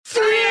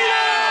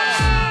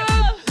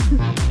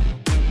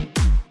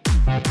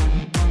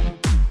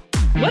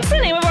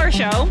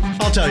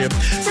I'll tell you.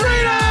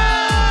 Freedom!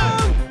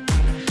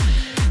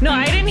 No,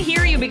 I didn't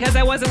hear you because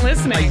I wasn't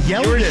listening. I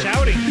yelled You were it.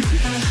 shouting.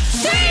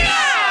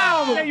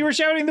 Freedom! Yeah, you were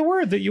shouting the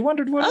word that you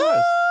wondered what it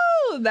was.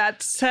 Oh,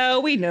 that's how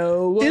we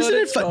know what Isn't it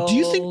it's fun? Do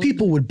you think called.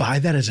 people would buy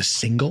that as a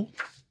single?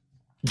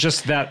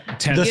 Just that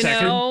 10 The You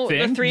second know,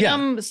 thing? the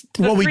Freedom, Yeah.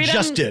 the Well, we Freedom,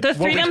 just did. the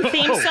Well, we- Freedom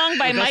theme song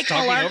by With us Mike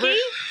talking over Malarkey.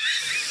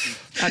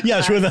 it?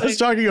 Yes, with us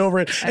talking over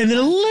it. And then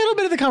a little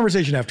bit of the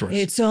conversation afterwards.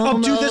 It's Up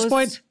to this almost-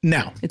 point,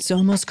 now. It's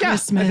almost Yeah,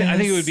 Christmas. I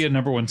think it would be a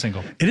number one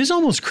single. It is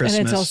almost Christmas.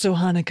 And it's also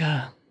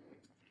Hanukkah.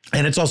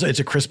 And it's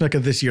a Christmas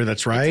this year.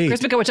 That's right.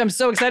 Christmas, which I'm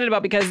so excited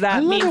about because I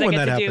that love means it I when get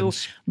that to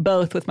happens. do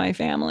both with my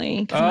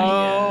family.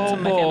 'Cause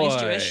my family's boy.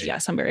 Jewish.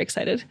 Yes, I'm very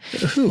excited.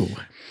 Who?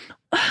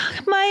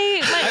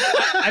 My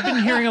I've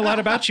been hearing a lot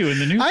about you in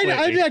the news lately.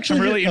 I'd actually.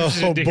 I'm really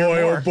interested to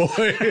hear more.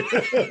 boy.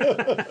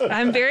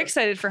 I'm very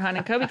excited for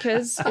Hanukkah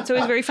because it's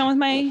always very fun with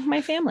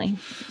my family.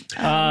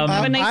 Have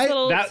a nice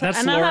little. that's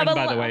and I'll Lauren, have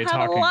a, by the way, have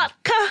talking. A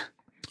latke.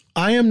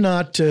 I am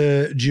not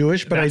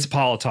Jewish, but That's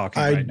Paul talking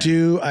I right now.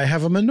 do. I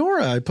have a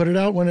menorah. I put it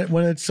out when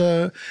it's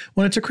a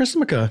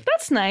Christmaka.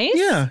 That's nice.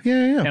 Yeah.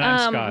 And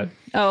I'm Scott.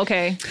 Oh,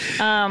 okay.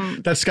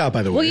 That's Scott,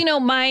 by the way. Well, you know,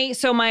 my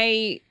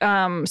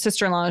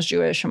sister-in-law is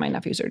Jewish and my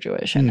nephews are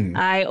Jewish, and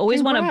I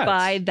always want to Congrats.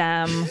 buy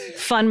them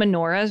fun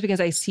menorahs because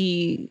I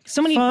see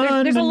so many.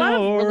 Fun There's a lot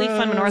of really menorahs.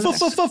 fun menorahs.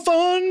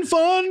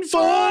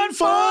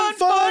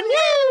 Fun.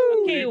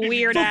 Woo! Okay,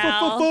 Weird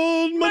Al.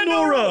 Fun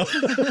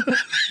menorah.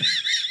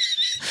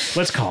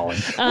 Let's call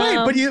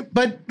him.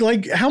 But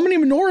like, how many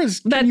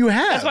menorahs can you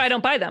have? That's why I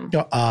don't buy them.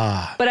 But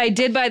But I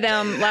did buy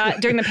them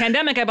during the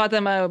pandemic. I bought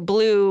them a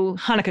blue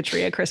Hanukkah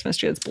tree, a Christmas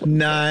tree that's blue,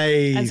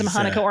 nice. and some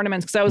Hanukkah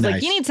ornaments because I was like,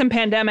 Nice. you need some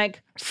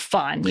pandemic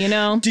fun, you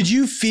know? Did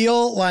you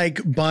feel like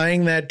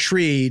buying that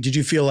tree? Did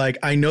you feel like,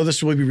 I know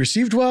this will be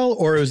received well,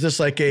 or is this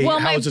like a Well,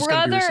 how my is this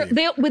going to be brother,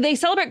 received? they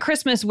celebrate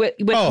Christmas with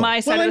Oh, my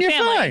well, side then of the you're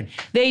family. fine.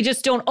 They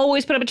just don't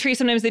always put up a tree.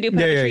 Sometimes they do put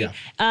up a tree.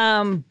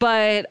 Yeah.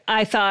 But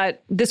I thought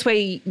this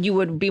way you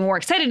would be more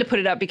excited to put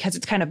it up because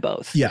it's kind of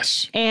both.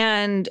 Yes.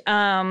 And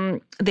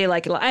they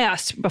like it. I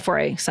asked before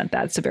I sent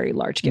that. It's a very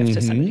large gift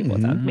to send people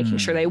without making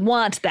sure they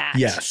want that.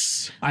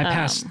 Yes. I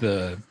passed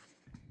the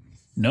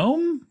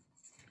gnome.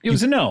 It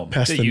was a gnome.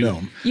 Passed that the you-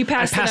 gnome. You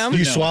passed passed them. the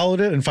You gnome.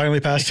 swallowed it and finally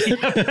passed it.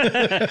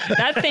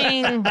 That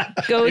thing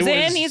goes It was-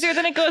 in easier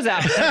than it goes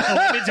out.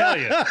 Let me tell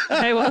you.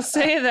 I will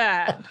say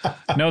that.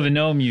 No, the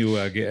gnome you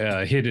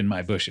hid in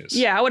my bushes.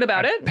 Yeah, what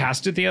about it?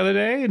 Passed it the other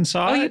day and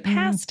saw Oh, it. you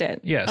passed it.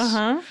 Yes.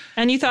 Uh-huh.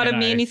 And you thought of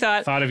me I and you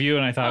thought, of you,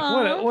 and I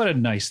thought, what a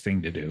nice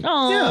thing to do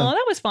oh, Yeah.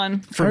 that was fun.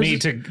 for me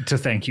to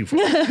thank you for.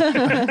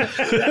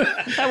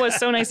 That was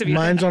so nice of you.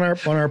 Mine's on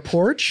our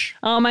porch.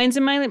 Oh, mine's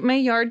in my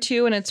yard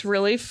too, and it's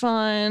really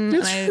fun.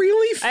 It's And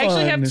really I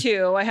actually have fun.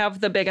 two. I have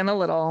the big and the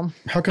little.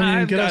 How come you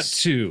didn't I've get got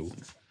us? two.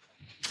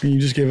 You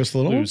just gave us the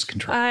little Lose ones?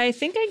 control. I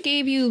think I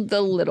gave you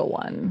the little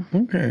one.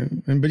 Okay.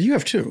 But you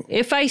have two.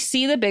 If I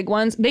see the big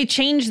ones, they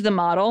changed the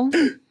model.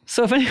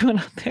 So if anyone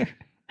out there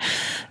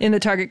in the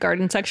Target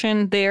Garden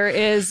section, there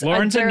is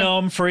Lauren's a there-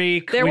 gnome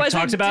freak. there We've was a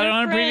talked about it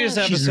on a previous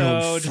different- She's no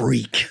episode.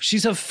 freak.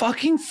 She's a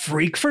fucking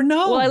freak for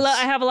gnomes. Well,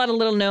 I have a lot of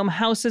little gnome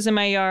houses in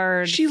my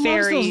yard. She loves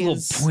those fairies.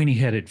 little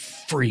pointy-headed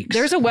freaks.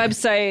 There's a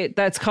website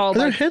that's called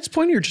Are their like heads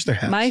pointy or just their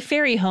heads? My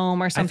Fairy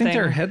Home or I something. think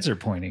their heads are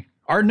pointy.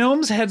 Are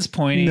gnomes' heads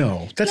pointy?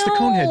 No, that's the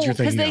cone heads you're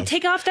thinking because they of.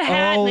 take off the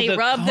hat Oh, and they the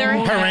rub their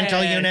cone head.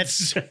 Parental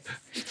units.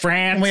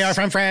 France. We are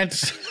from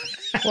France.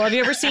 Well, have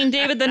you ever seen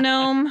David the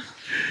Gnome?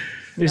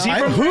 Is he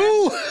from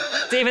Who?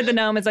 David the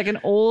Gnome is like it's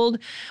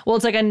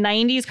like a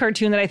 90s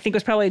cartoon that I think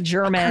was probably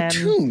German.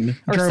 Cartoon?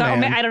 Or German.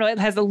 something. I don't know. It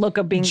has the look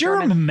of being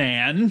German,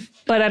 German?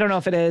 but I don't know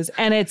if it is.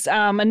 And it's it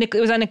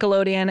was on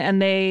Nickelodeon,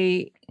 and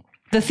the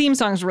theme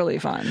song's really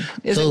fun.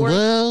 Is it worth?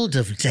 world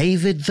of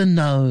David the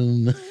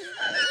Gnome.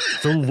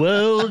 The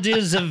world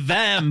is a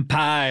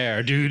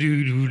vampire. Do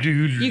do do do.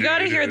 You got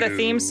to hear the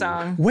theme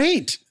song.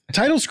 Wait,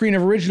 title screen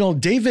of original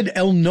David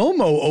El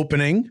Nomo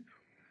opening.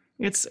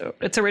 It's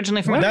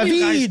originally from. What are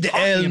you guys David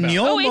talking El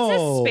about? Oh, it's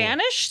Nomo. a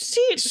Spanish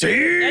seat.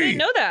 Sí. I didn't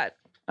know that.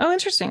 Oh,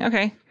 interesting.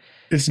 Okay.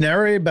 It's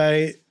narrated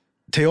by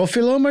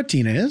Teofilo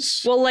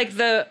Martinez. Well, like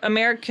the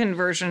American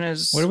version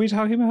is What are we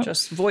talking about?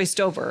 just voiced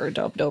over or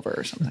dubbed over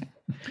or something.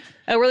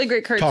 A really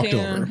great cartoon. Talked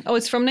over. Oh,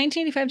 it's from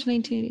 1985 to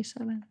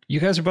 1987. You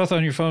guys are both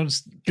on your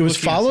phones. It was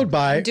looking at followed something.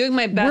 by. doing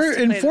my best We're to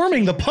play the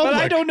informing the theme. public.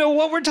 But I don't know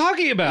what we're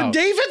talking about.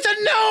 David the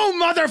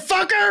Gnome,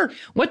 motherfucker!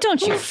 What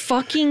don't you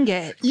fucking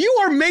get? You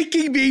are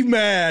making me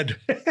mad.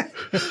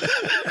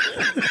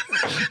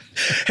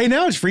 Hey,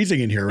 now it's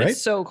freezing in here, right?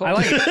 It's so cold. I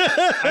like it.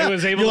 I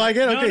was able. You like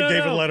it? No, Okay, no,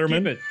 David no.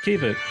 Letterman.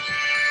 Keep it.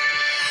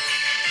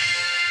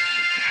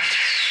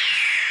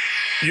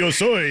 Yo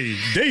soy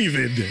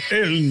David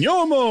El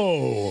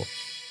Gnomo.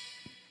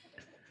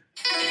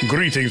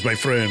 Greetings, my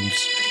friends.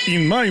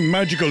 In my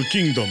magical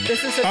kingdom,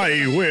 This is a-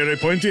 I wear a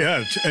pointy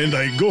hat and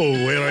I go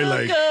where I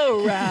like.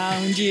 Go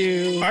around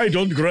you. I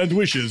don't grant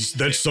wishes.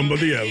 That's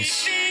somebody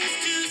else.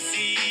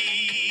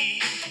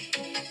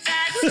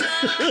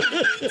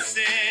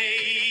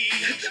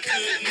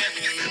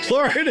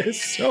 Lauren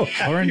is so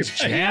happy. Lauren's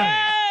jam.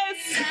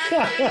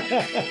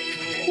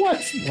 Yes.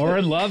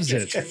 Lauren loves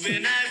it.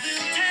 When I will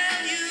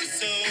tell you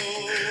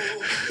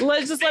so.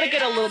 Let's just let it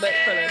get a little bit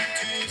further.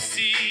 To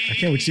see I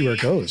can't wait to see where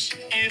it goes.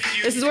 if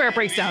you This is where it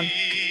breaks down.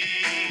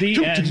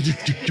 The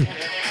end.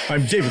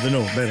 I'm David the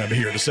Gnome, and I'm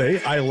here to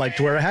say I like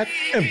to wear a hat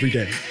every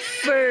day.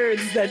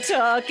 Birds that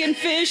talk and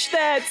fish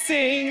that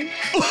sing.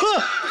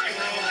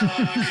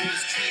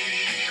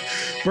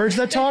 Birds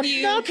that talk,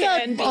 You not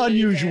that can be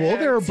unusual. there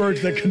There are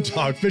birds that can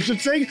talk, fish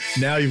that sing.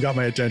 Now you've got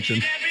my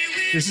attention.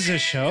 This is a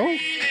show?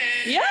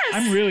 Yes.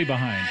 I'm really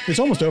behind. It's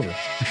almost over. will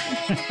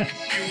find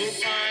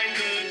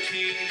the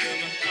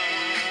kingdom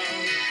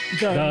of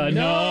The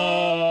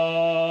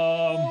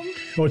gnome.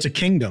 Oh, it's a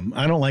kingdom.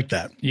 I don't like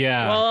that.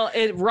 Yeah. Well,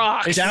 it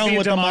rocks. It's- Down be a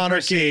with the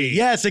democracy. monarchy.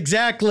 Yes,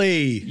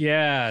 exactly.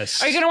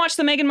 yes. Are you going to watch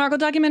the Meghan Markle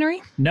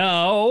documentary?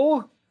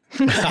 No.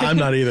 I'm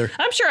not either.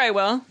 I'm sure I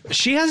will.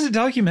 She has a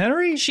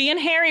documentary? She and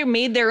Harry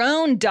made their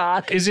own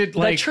doc. Is it the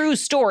like true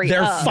story?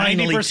 They're of.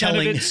 finally 90%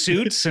 telling. of it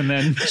suits and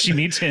then she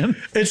meets him?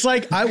 It's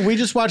like we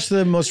just watched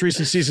the most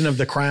recent season of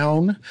The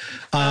Crown,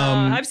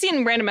 I've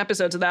seen random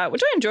episodes of that,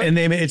 which I enjoy. and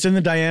it's in the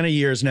Diana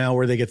years now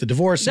where they get the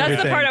divorce. That's and the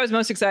everything. part I was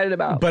most excited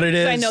about. But it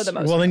is. I know the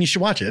most. Well, then you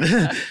should watch it.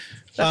 That's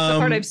the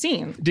part I've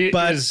seen.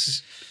 But-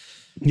 is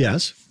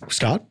Yes,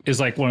 Scott.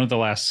 like one of the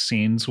last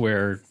scenes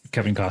where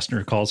Kevin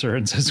Costner calls her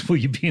and says, "Will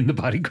you be in The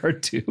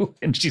Bodyguard too?"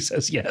 And she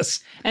says yes.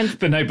 And-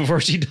 the night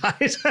before she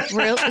dies.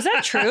 Real? Is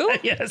that true?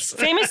 Yes.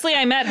 Famously,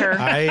 I met her.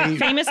 I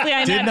Famously,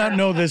 I did met not her.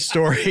 know this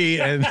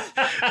story, and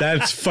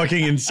that's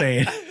fucking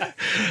insane.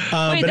 Wait,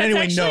 but that's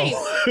anyway, actually,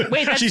 no.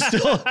 Wait, that's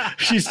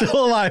she's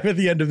still alive at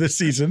the end of this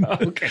season.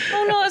 Okay.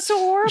 Oh no, that's so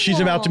horrible. She's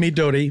about to meet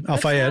Dodie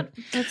Al-Fayed.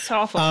 That's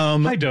awful.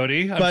 Hi,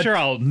 Dodie. I'm but- sure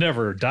I'll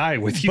never die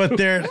with you. But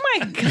they're oh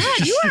my God,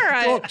 you are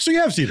oh, so you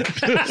have seen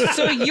it.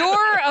 so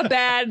you're a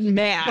bad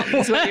man.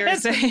 Is what you're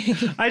saying.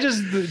 I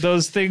just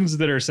those things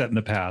that are set in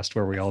the past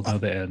where we all know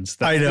the ends.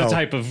 That's I know. the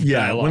type of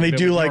yeah, when they dialogue that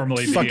do would like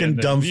normally be fucking in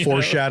dumb them, you know?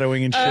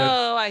 foreshadowing and shit.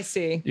 Oh, I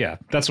see. Yeah,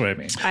 that's what I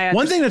mean.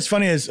 One thing that's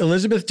funny is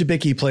Elizabeth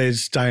Debicki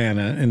plays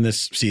Diana in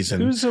this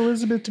season. Who's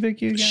Elizabeth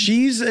Debicki again?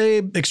 She's a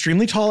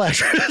extremely tall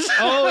actress.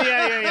 Oh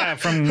yeah,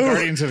 from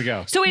Guardians of the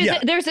Ghost. So wait, Yeah.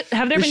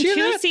 have there Is she been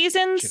in two that?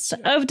 seasons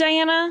of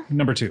Diana?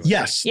 Number 2.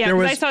 Yes, Yeah, there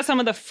 'cause was. I saw some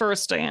of the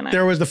first Diana.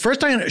 There was the first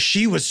Diana.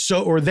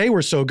 They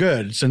were so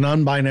good. It's a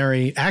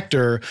non-binary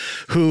actor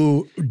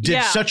who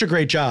did such a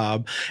great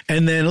job.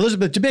 And then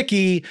Elizabeth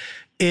Debicki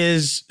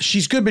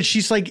she's good, but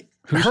she's like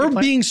her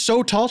being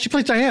so tall. She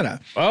plays Diana.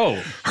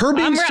 Oh, Her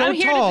being so I'm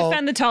here tall. to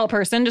defend the tall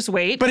person. Just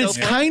wait. But Go it's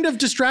for it. kind of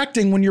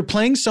distracting when you're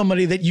playing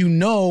somebody that you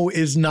know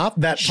is not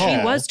that tall.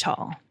 She was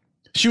tall.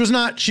 She was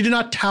not. She did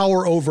not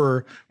tower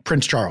over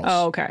Prince Charles.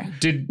 Oh, okay.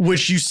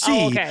 Which you see.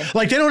 Oh, okay.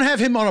 Like they don't have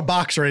him on a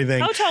box or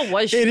anything. How tall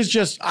was she? It is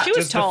just. She was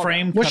does tall. the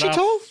frame Was cut she off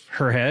tall?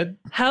 her head?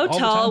 How all the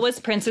tall time? was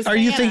Princess Are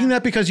Diana? you thinking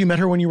that because you met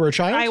her when you were a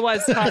child? I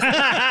was possibly.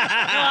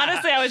 No,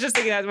 honestly, I was just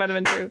thinking that might have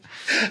been true.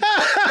 But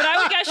I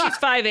would guess she's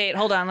 5'8".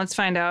 Hold on, let's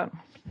find out.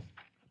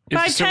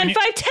 5'10",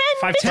 5'10".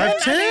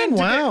 5'10".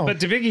 Wow. But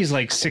Debicki's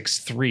like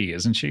 6'3",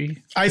 isn't she?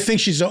 I think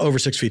she's over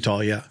 6 feet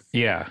tall. Yeah.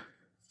 Yeah.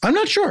 I'm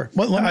not sure.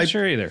 Well, I'm not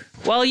sure either.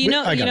 Well, you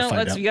I gotta know,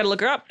 find out. you got to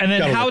look her up. And then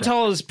Gotta how look her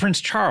tall is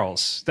Prince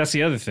Charles? That's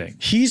the other thing.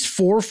 He's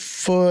 4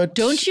 foot.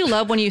 Don't you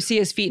love when you see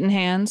his feet and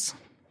hands?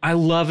 I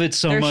love it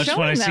so They're much when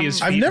I showing see them. his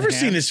feet. I've never and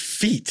seen hands. his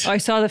feet. Oh, I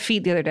saw the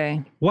feet the other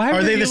day. Why Are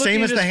were they you the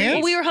same looking as at the his hands? feet?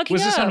 Well, we were hooking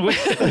Was this up. on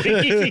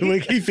Wiki?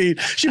 Wiki feet.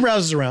 She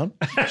browses around.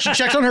 She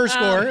checks on her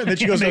score and then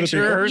she goes Make over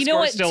sure to her You know score's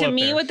what? still To up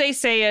me, there. what they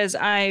say is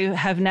I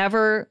have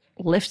never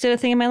lifted a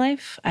thing in my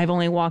life. I've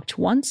only walked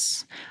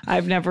once.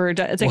 I've never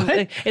done. It's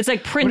like it's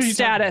like Prince are you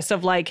status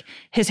of like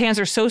his hands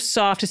are so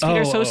soft, his feet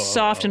are so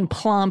soft and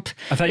plump.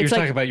 I thought you were It's like,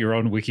 talking about your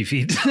own Wiki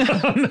feet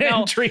on the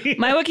no, entry.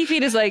 my wiki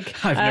feet is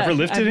like I've never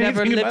lifted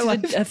anything in my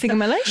life. a thing in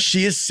my life.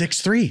 She is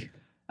 6'3".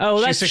 Oh,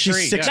 that's She's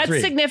 6'3", She's yeah. 6'3".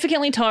 that's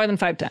significantly taller than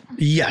 5'10".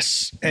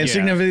 Yes, and Yeah.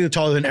 significantly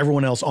taller than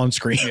everyone else on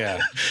screen. Yeah.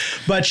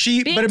 but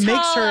Being it tall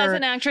makes her. as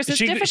an actress is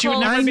She would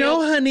difficult. never I be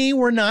know, able- honey.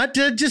 We're not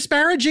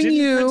disparaging Didn't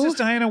you. Princess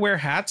Diana wear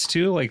hats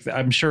too? Like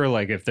I'm sure,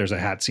 like if there's a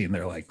hat scene,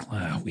 they're like,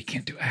 we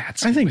can't do a hat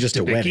scene. I think with just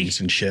at Debicki. weddings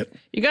and shit.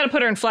 You got to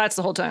put her in flats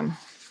the whole time.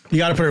 You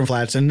got to put her in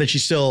flats, and then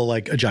she's still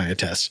like a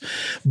giantess.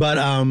 But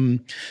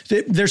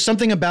there's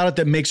something about it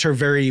that makes her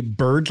very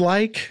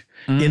bird-like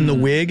in the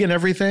wig and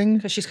everything.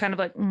 Because she's kind of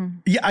like,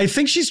 Yeah, I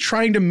think she's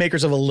trying to make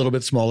herself a little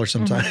bit smaller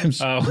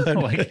sometimes. Oh,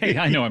 like hey,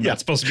 I know I'm not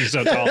supposed to be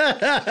so tall.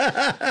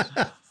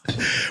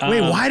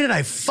 Wait, why did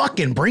I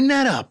fucking bring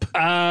that up?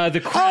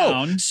 The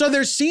Crown. So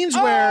there's scenes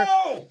where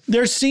oh,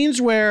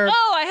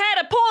 I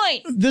had a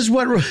point. this is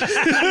what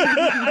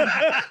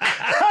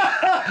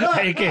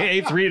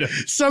AKA freedom.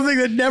 something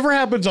that never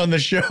happens on the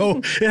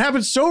show. It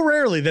happens so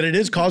rarely that it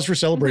is cause for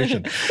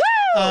celebration.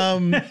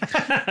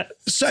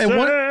 So at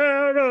one,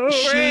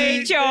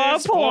 Reach your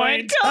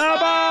point. Come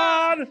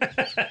on.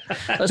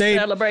 Let's they-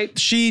 celebrate.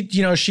 she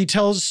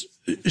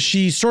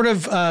sort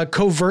of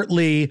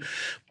covertly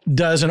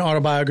does an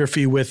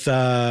autobiography with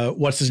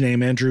what's his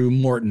name, Andrew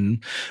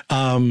Morton.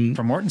 From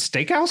Morton's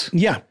Steakhouse?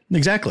 Yeah,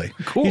 exactly.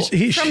 Cool.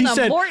 He the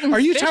said, Morton "Are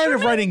you tired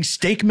of Fisherman? writing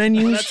steak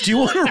menus? Do you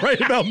want to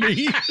write about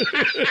me?"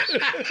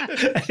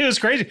 It was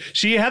crazy.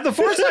 She had the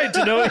foresight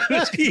to know it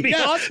was going to be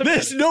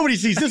awesome. Nobody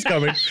sees this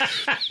coming.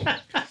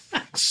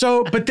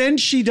 So, but then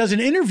she does an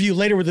interview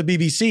later with the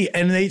BBC,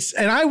 and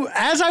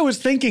as I was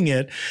thinking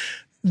it,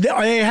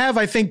 they have,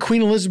 I think,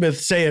 Queen Elizabeth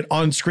say it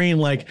on screen,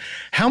 like,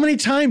 how many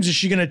times is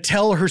she going to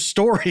tell her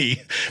story?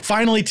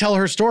 Finally tell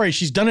her story.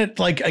 She's done it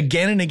like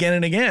again and again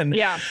and again.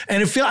 Yeah.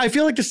 And I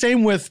feel like the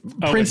same with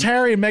Prince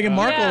Harry and Meghan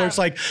Markle, Yeah. where it's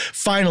like,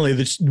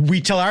 finally,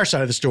 we tell our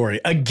side of the story.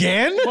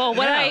 Again? Well,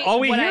 All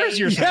we hear is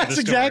your side of Yes, the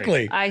story.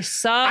 exactly. I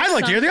saw. I'd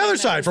like to hear the something other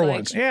that side was for like,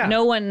 once. Yeah.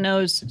 No one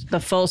knows the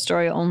full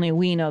story. Only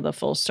we know the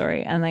full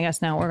story, and I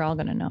guess now we're all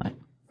going to know it.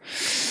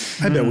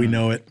 I bet we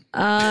know it.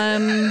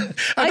 I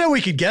bet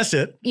we could guess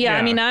it. Yeah, I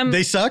Yeah. mean, I'm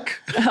They suck.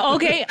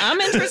 okay. I'm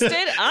interested.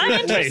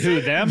 Wait,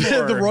 who, them?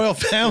 Or The royal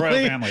family.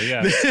 Royal family,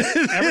 yeah.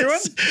 Everyone?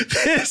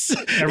 This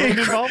Everyone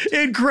involved?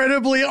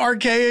 incredibly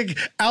archaic,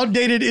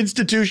 outdated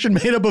institution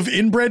made up of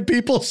inbred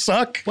people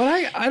suck. What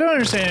I don't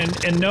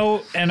understand, and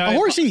A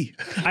horsey.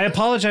 I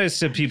apologize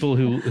to people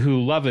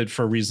who love it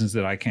for reasons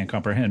that I can't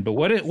comprehend. But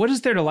what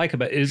is there to like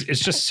about it? It's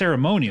just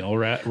ceremonial,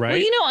 right? Well,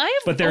 you know, I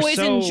But have they're always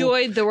so-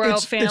 enjoyed the royal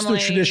It's family. the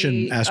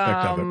tradition aspect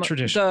of it.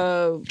 Tradition.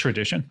 The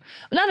Tradition.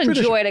 not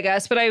enjoyed, I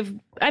guess, but I've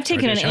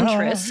taken an Tradition.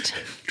 interest.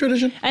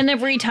 Tradition. And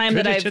every time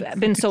that Tradition. I've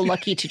been so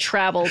lucky to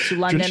travel to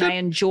London, Tradition. I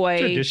enjoy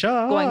Tradition.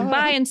 going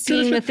by and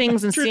seeing the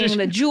things and seeing Tradition.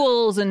 the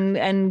jewels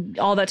and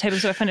all that type of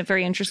stuff. I find it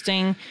very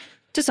interesting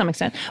to some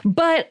extent.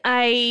 But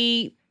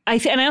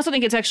and I also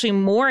think it's actually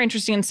more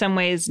interesting in some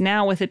ways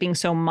now with it being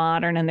so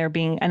modern and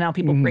now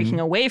people breaking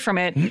away from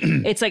it.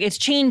 It's like it's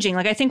changing.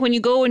 Like I think when you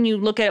go and you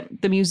look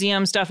at the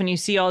museum stuff and you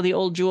see all the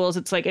old jewels,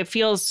 it's like it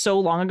feels so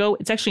long ago.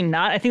 It's actually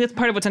not. I think that's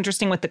part of what's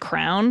interesting with the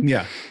crown.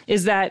 Yeah.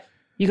 Is that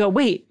you go,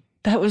 wait,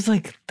 that was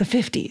like the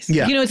 50s.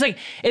 Yeah. You know, it's like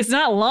it's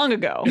not long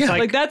ago. Yeah.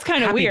 Like that's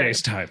kind of Happy weird.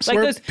 Days times. Like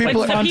Where those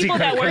people- like the Auntie people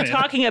that we're Craig.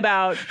 talking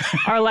about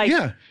are like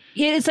Yeah.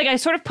 it's like I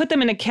sort of put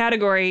them in a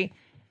category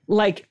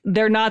like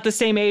they're not the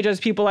same age as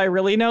people I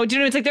really know. Do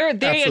you know? It's like they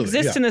Absolutely,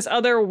 exist yeah. in this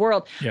other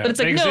world, Yeah. but it's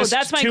like They no, exist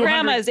that's my 200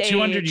 grandma's age.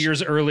 200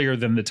 years earlier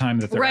than the time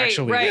that they're right,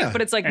 actually right. Yeah.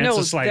 But it's like And it's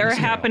no, a sliding they're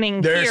scale.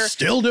 happening They're here.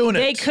 still doing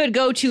They it. could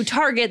go to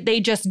Target,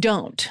 they just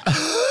don't.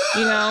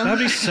 You know? That'd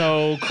be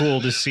so cool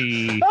to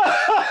see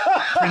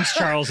Prince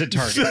Charles at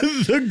Target.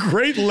 The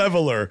great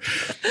leveler.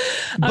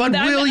 But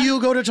I'm- will you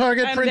go to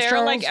Target, I'm Prince there,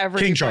 Charles? like,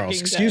 every King Charles,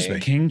 fucking excuse day. me.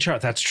 King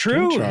Charles. That's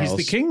true. King He's Charles.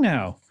 the king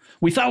now.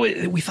 We thought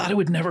it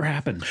would never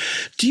happen.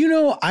 Do you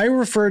know I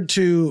referred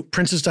to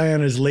Princess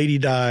Diana as Lady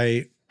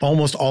Di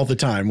almost all the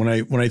time when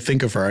I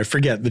think of her. I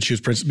forget that she was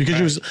Princess because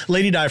she was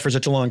Lady Di for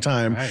such a long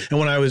time, Right. and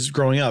when I was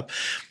growing up.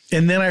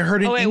 And then I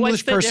heard an Oh, wait, English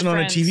what's the person on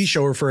a difference? TV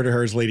show refer to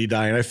her as Lady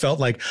Di, and I felt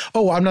like,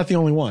 oh, I'm not the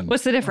only one.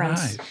 What's the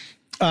difference? Right.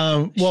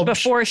 Well,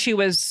 Before she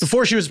was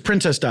before she was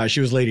Princess Di, she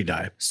was Lady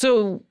Di.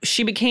 so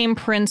she became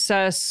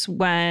princess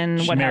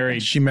when what married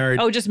happened? She married.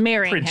 Oh, just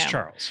marrying Prince him.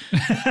 Charles.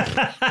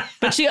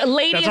 But she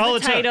lady That's is all the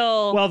it took.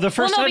 title. Well, the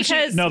first time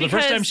because, the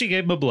first time she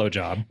gave him a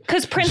blowjob.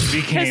 because Prince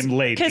became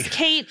lady. because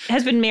Kate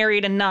has been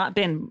married and not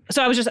been.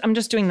 So I'm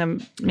just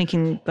doing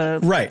making the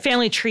Right.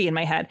 family tree in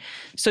my head.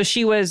 So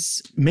she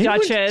was Maybe when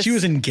Duchess. she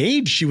was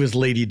engaged, she was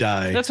Lady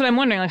Di. That's what I'm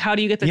wondering. Like, how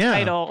do you get the Yeah.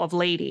 title of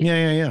lady?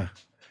 Yeah.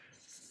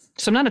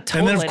 So I'm not a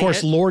total And then, of course,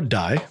 idiot. Lord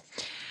Di.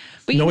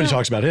 But you Nobody know,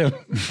 talks about him.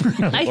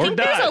 I think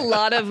there's Di. a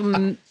lot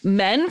of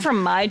men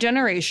from my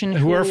generation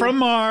Who are from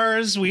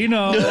Mars, we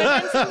know.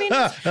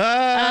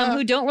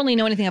 who don't really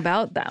know anything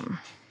about them.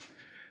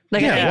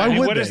 Like, Yeah, I why mean,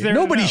 would what they? is there to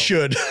Nobody know?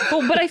 should.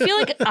 but I feel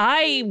like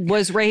I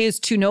was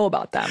raised to know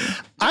about them.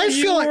 I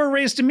You feel like were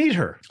raised to meet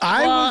her.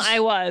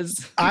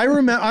 I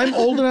remember. I'm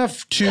old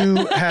enough to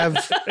have.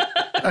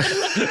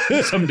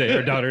 Someday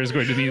our daughter is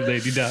going to be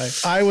Lady Di.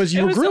 You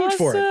were was groomed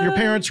for it. Your awesome.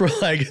 parents were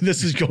like,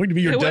 "This is going to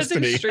be your It was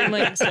destiny."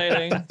 extremely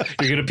exciting.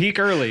 You're going to peak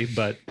early,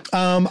 but it's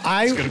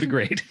going to be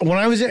great.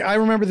 I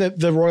remember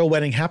the royal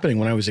wedding happening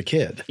when I was a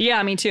kid.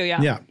 Yeah, me too.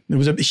 Yeah. Yeah, it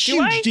was a Do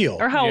huge I? deal.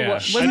 Or how Yeah.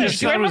 was I it? just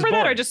Do thought I it was remember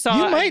that, or born. just saw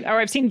You it? might- Or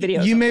I've seen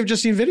videos. You of may have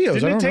just seen videos.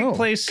 Didn't I it don't take know.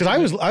 place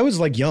because in I was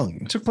like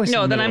young. It took place it. in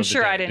No, the then middle I'm of the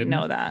sure day, I didn't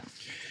know it? that.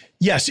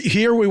 Yes,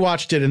 here we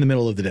watched it in the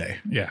middle of the day.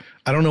 Yeah.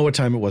 I don't know what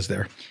time it was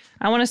there.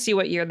 I want to see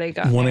what year they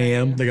got 1 married.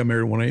 a.m. They got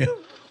married at 1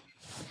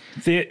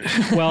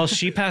 a.m. Well,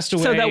 she passed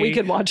away. so that we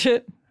could watch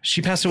it.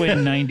 She passed away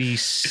in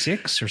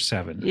 96 or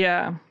 7.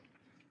 Yeah.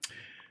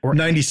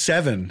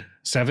 97.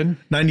 7?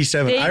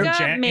 97. They I,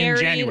 got in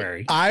married.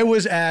 January. I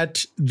was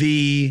at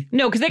the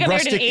No, because they got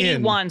married in Rustic Inn.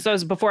 81, so it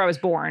was before I was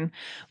born.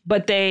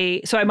 But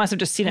so I must have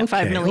just seen it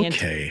 5 million.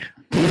 Okay.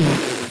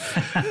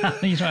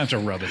 You don't have to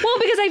rub it. Well,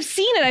 because I've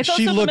seen it. I felt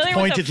She so looked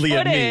familiar pointedly with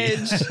at the me.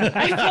 footage.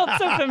 I felt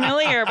so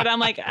familiar, but I'm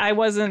like,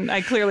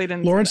 I clearly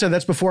didn't. Lauren said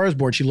that's before I was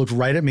born. She looked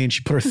right at me and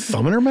she put her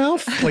thumb in her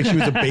mouth like she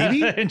was a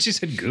baby. And she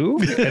said goo,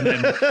 and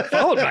then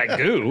followed by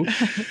goo. I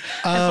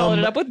followed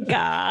it up with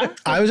ga.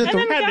 I was at And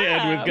then the Had to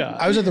end with ga. God.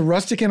 I was at the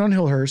Rustic Inn on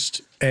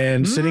Hillhurst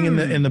and sitting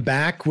in the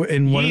back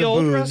in one Ye of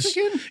Olde the Rustic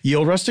booths. Inn? Ye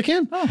Olde Rustic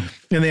Inn. Oh.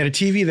 And they had a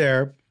TV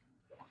there.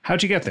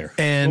 How'd you get there?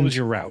 And- what was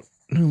your route?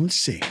 Let's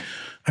see.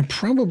 I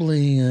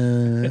probably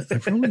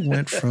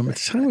went from, at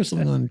the time I was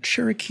living on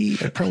Cherokee,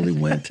 I probably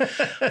went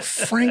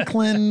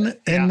Franklin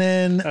and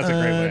then that's a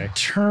great way.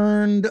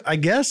 turned, I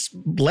guess,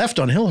 left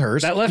on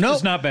Hillhurst. That left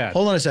is not bad.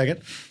 Hold on a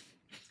second.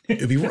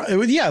 It'd be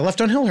right. Yeah,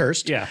 left on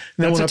Hillhurst. Yeah. And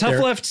then That's went a up tough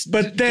there. left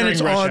But then during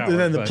it's rush on, hour, and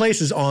then the but-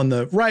 place is on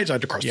the right, so I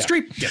had to cross the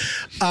street. Yeah.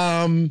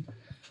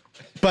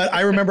 But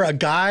I remember a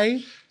guy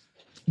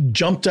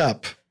jumped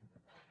up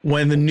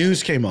when the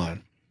news came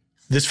on.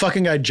 This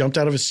fucking guy jumped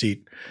out of his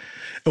seat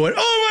and went,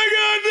 "Oh my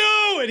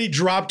God, no!" And he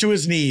dropped to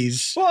his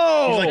knees.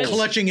 Whoa. He's like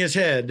clutching his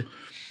head.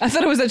 I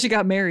thought it was that she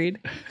got married.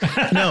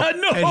 No.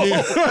 No. And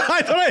I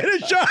thought I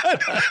hit a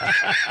shot.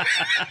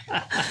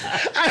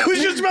 I was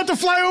just about to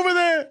fly over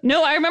there.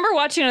 No, I remember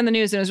watching it on the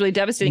news and it was really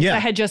devastating. 'Cause Yeah. I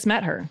had just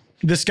met her.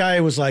 This guy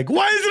was like,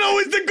 "Why is it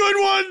always the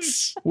good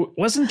ones?"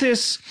 Wasn't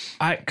this?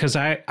 Because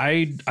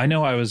I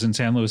know I was in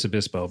San Luis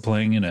Obispo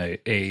playing in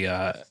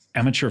a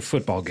amateur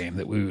football game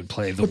that we would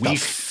play the What the week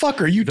fuck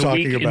are you the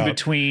talking week in about?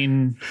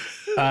 between.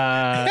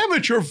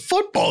 Amateur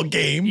football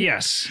game.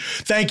 Yes,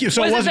 Thank you.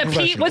 So it Was wasn't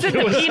professional. was it the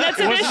Peanuts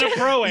it wasn't edition? a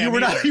pro. You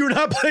were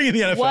not playing in the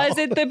NFL. Was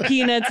it the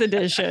Peanuts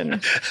edition?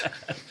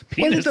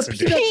 What is the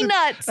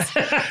Peanuts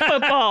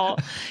football.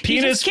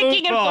 He's Penis just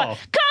kicking football. and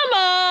come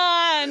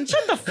on,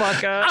 shut the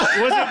fuck up.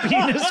 Was it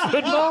penis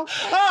football?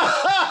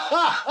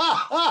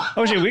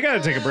 Oh shit, we got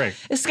to take a break.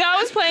 Scott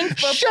was playing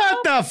football. Shut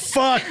the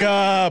fuck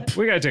up.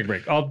 We got to take a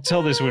break. I'll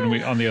tell this when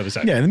we on the other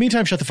side. Yeah, in the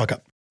meantime, shut the fuck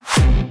up.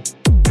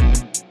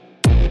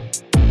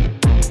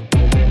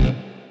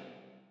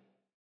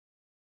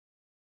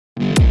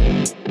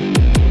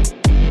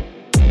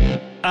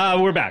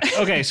 We're back.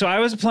 Okay, so I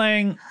was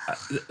playing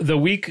the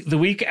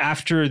week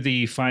after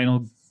the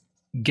final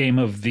game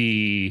of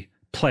the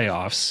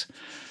playoffs,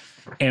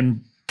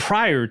 and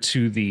prior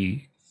to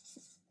the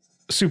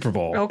Super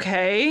Bowl,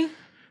 Okay.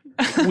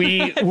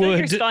 we You're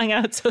would spelling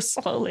out so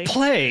slowly.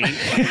 play. What's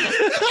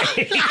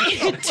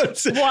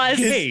it? Was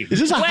Hey, Is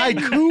this a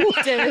haiku?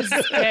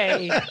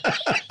 Wednesday.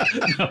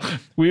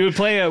 we would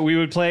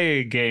play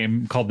a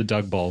game called the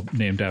Doug Bowl,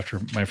 named after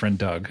my friend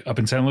Doug, up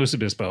in San Luis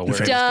Obispo,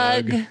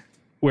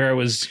 where it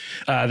was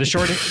the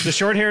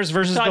short hairs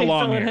versus Thought the he'd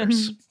long fill it in.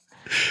 hairs.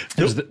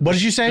 It was What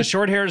did you say? The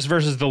short hairs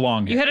versus the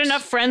long hairs. You had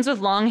enough friends with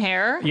long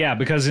hair? Yeah,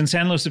 because in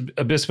San Luis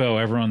Obispo,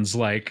 everyone's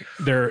like,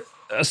 they're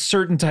a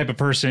certain type of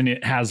person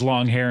has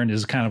long hair and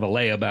is kind of a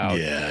layabout.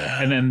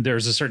 Yeah. And then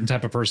there's a certain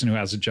type of person who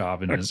has a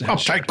job and is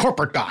Uptight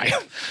corporate guy.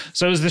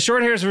 so it was the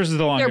short hairs versus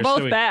the long They're hairs. both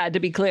So we- bad,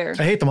 to be clear.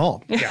 I hate them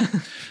all. Yeah.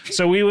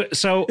 So we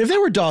If they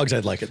were dogs,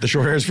 I'd like it. The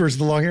short hairs versus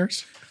the long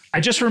hairs. I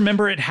just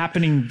remember it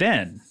happening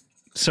then.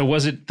 So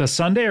was it the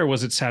Sunday or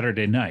was it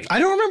Saturday night? I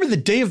don't remember the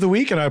day of the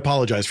week, and I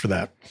apologize for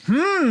that.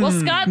 Well,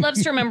 Scott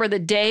loves to remember the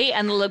day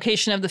and the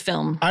location of the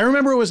film. I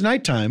remember it was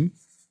nighttime.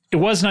 It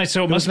was night,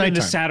 so it must have been the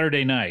nighttime.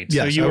 Saturday night.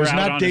 Yes, so you I were was out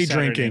not on day a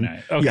Saturday drinking.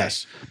 night. Okay.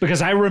 Yes.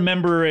 Because I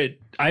remember it.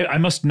 I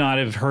must not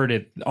have heard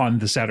it on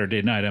the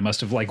Saturday night. I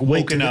must have like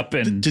woken did up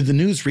and did the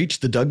news reach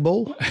the Doug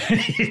Bowl?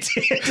 it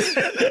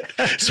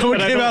did. Someone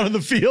But I came don't- out of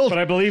the field. But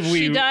I believe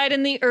She we. died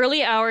in the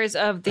early hours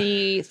of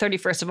the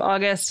 31st of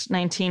August,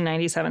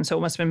 1997. So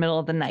it must have been middle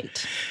of the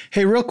night.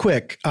 Hey, real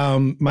quick,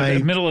 in my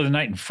the middle of the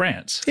night in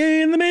France.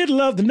 in the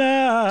middle of the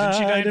night Did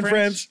she die in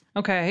France.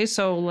 Okay,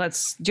 so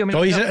let's. Do you want me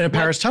Oh, to he's go- in a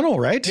Paris tunnel,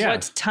 right? Yeah.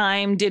 What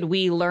time did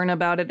we learn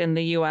about it in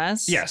the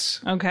U.S.?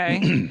 Yes.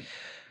 Okay.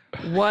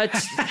 What?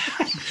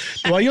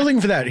 While you're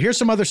looking for that, here's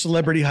some other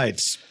celebrity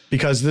heights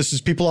because this is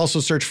people also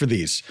search for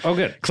these. Oh,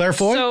 good. Claire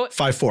Foy, So-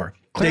 5'4".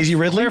 Daisy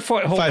Ridley, Claire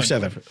Foy, hold on.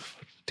 5'7".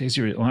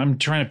 Daisy Ridley. Well, I'm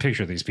trying to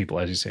picture these people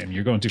as you say them.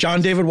 You're going to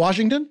John David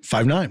Washington,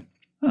 5'9".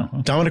 Oh,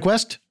 okay. Dominic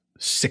West,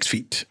 6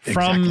 feet.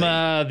 From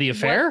exactly. The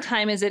Affair. What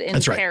time is it in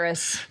That's right.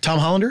 Paris? Tom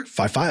Hollander,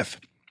 5'5".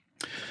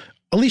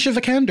 Alicia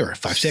Vikander,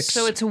 5'6".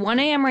 So it's 1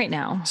 a.m. right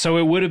now. So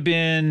it would have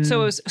been.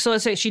 So it was, so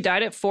let's say she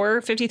died at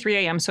 4:53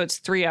 a.m. So it's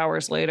 3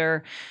 hours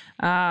later,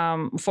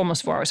 for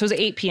almost 4 hours. So it was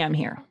 8 p.m.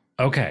 here.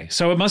 Okay.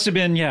 So it must have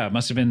been. Yeah, it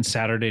must have been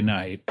Saturday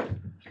night.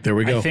 There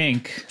we go. I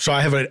think. So I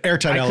have an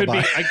airtight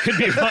alibi. I could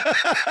be. wrong.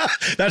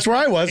 That's where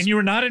I was. And you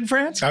were not in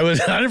France. I was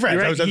not in France.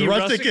 You're I was at the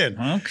Rustic Inn.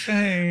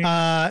 Okay.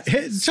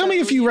 Tell me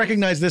if you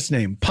recognize this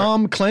name.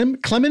 Palm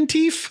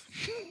Clementif?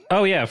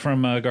 Oh yeah,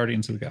 from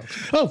Guardians of the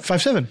Galaxy. Oh,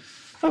 5'7".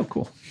 Oh,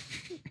 cool.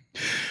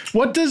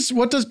 What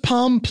does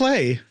Palm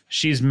play?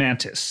 She's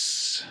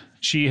Mantis.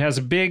 She has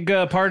a big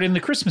part in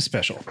the Christmas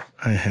special.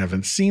 I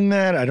haven't seen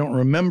that. I don't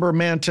remember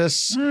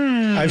Mantis.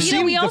 I've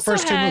seen we the also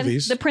first two had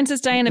movies. the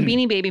Princess Diana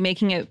Beanie Baby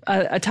making it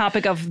a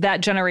topic of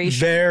that generation.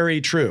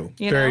 Very true.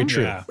 Very know?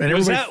 true. Yeah. And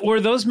Were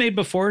those made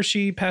before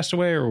she passed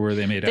away, or were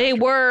they made They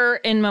after? were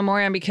in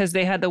memoriam because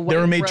they had the white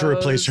they were made to rose.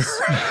 replace her.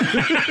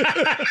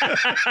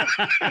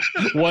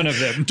 One of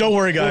them. Don't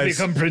worry, will guys.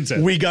 become princess.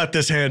 We got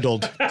this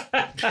handled.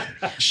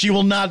 You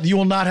will not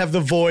have the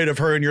void of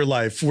her in your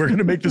life. We're going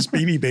to make this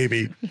Beanie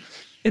Baby.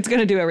 It's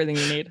going to do everything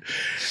you need.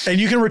 And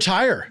you can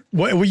retire.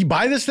 Will you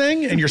buy this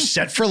thing and you're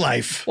set for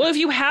life? Well, if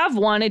you have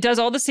one, it does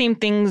all the same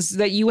things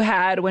that you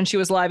had when she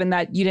was alive, in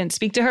that you didn't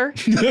speak to her.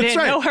 You That's didn't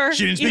right. know her.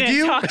 She didn't you speak to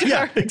you? talk to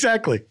Yeah, her.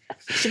 exactly.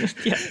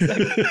 Yeah,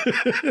 exactly.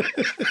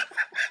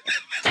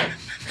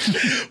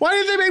 Why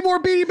did they make more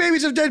Beanie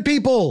Babies of dead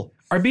people?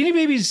 Are Beanie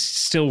Babies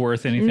still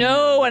worth anything?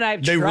 No, and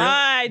I've They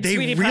tried. they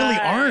Sweetie really pie.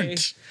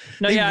 aren't.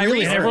 No, They yeah, I really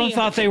recently- aren't. Everyone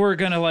thought they were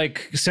going to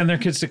like send their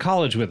kids to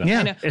college with them. Yeah.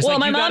 I know. It's Well, like,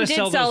 my you mom gotta did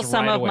sell sell those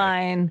some right of away.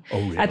 mine Oh,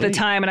 at the really?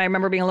 time, and I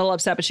remember being a little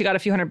upset. But she got a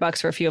few $100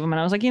 for a few of them, and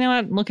I was like, you know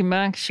what? Looking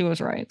back, she was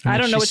right. I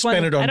don't she know which ones.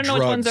 spent it on I don't know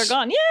which ones are drugs.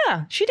 gone.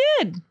 Yeah, she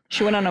did.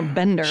 She went on a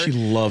bender. She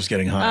loves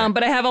getting high.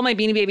 But I have all my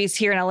Beanie Babies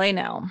here in LA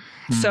now.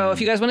 So if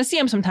you guys want to see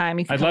them sometime,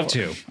 you can. I'd come love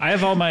over. to. I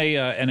have all my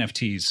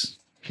NFTs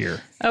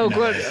here. Oh, in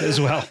good. LA as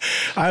well.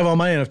 I have all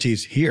my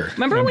NFTs here.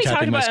 Remember I'm when we talked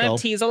tapping my about skull.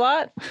 NFTs a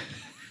lot?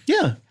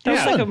 Yeah. That was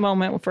Yeah. like a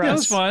moment for That us.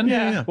 was fun.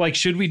 Yeah. Like,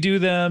 should we do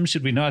them?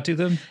 Should we not do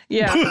them?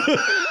 Yeah.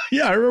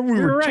 Yeah, I remember we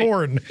were right.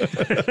 torn.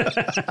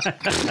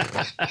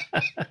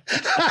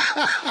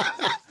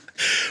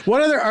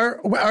 What other are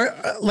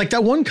like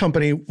that one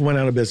company went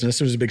out of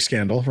business. It was a big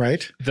scandal,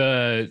 right?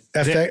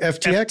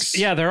 FTX?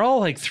 Yeah, they're all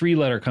like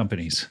 3-letter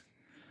companies.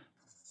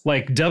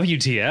 Like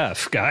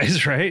WTF,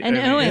 guys, right? And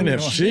OMG.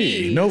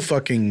 NFC, no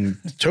fucking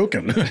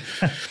token. But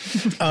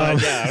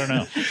yeah, I don't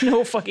know.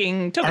 No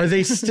fucking token. Are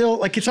they still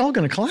like it's all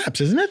going to collapse,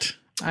 isn't it?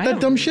 I That don't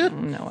dumb shit.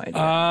 No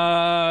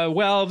idea.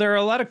 Well, there are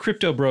a lot of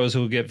crypto bros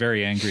who will get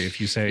very angry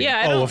if you say, Yeah,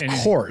 I Oh, don't- of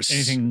course.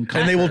 anything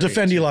And they will contrary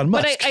defend Elon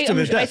Musk But to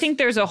the death. I think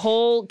there's a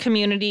whole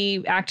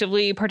community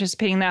actively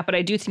participating in that, but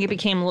I do think it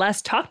became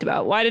less talked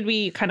about. Why did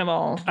we kind of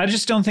all... I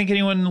just don't think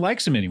anyone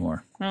likes him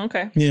anymore. Oh,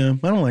 okay. Yeah,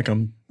 I don't like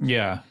them.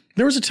 Yeah.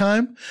 There was a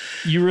time.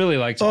 You really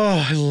liked him.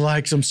 Oh, I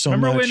liked them so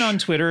Remember much. when on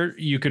Twitter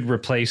you could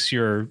replace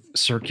your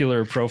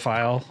circular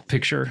profile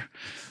picture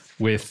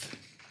with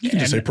you can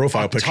just say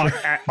profile picture.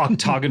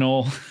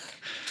 octagonal?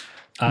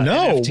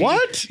 No, NFT?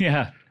 what?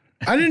 Yeah.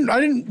 I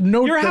didn't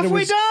know You're that it halfway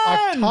was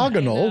done!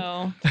 octagonal.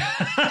 No.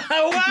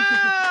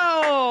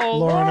 Wow.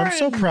 Lauren, I'm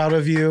so proud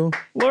of you.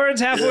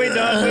 Lauren's halfway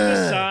done with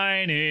the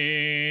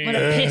signing. I'm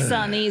going to piss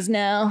on these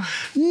now.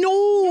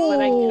 No, But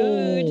I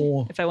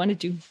could if I wanted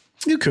to.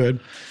 You could.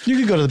 You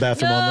could go to the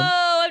bathroom No, on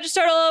I have to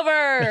start all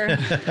over.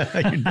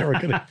 them. You're never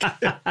gonna.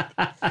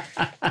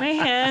 My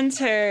hands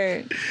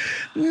hurt.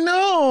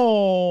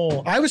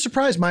 No, I was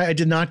surprised. I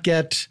did not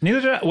get.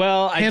 Neither did I.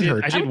 Well, I Hand did,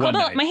 hurt. I did I'm one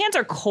cold. night. My hands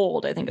are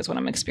cold, I think is what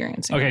I'm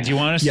experiencing. Okay, do you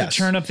want us Yes.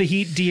 to turn up the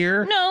heat,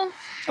 dear? No.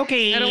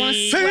 Okay. I don't want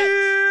to Feel sweat.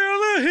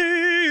 the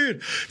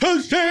heat,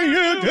 pushing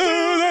you to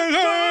the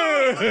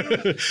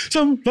line.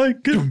 Some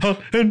like it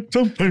hot and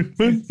some like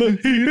when the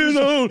heat is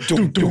on.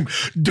 Doom, doom,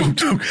 doom,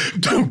 doom,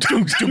 doom,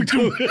 doom, doom,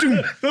 doom,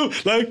 doom. Some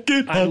like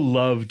it I hot,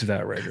 loved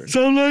that record.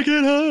 some like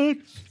it hot.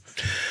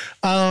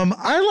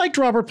 I liked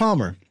Robert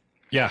Palmer.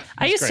 Yeah.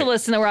 I used to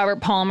listen to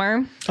Robert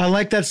Palmer. I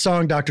like that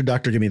song, Doctor,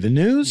 Give Me the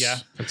News. Yeah,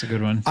 that's a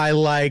good one. I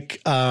liked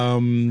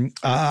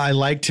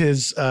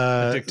his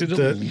Addicted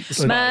to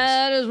Spuds.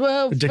 Might as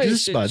well Addicted to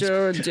face it, Spuds.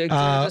 you're addicted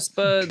to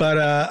Spuds.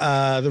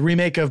 but the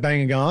remake of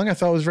Bang and Gong I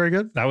thought was very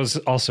good. That was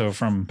also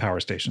from Power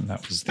Station.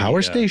 That was the,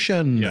 Power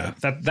Station. Yeah,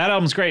 that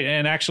album's great,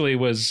 and actually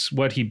was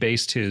what he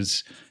based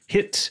his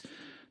hit,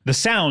 the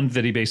sound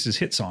that he based his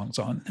hit songs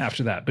on.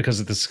 After that,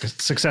 because of the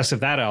success of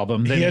that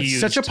album, then He had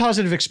used, such a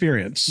positive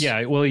experience.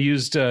 yeah. Well, he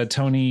used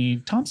Tony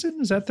Thompson.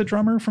 Is that the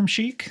drummer from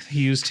Chic? He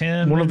used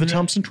him. One of the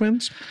Thompson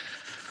twins.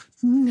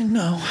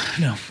 No.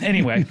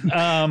 Anyway,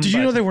 Did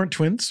you know they weren't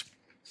twins?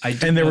 I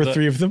did And there know were the-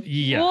 three of them.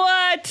 Yeah.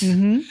 What?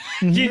 Can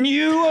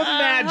you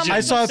imagine?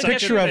 I saw a Such a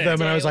picture of good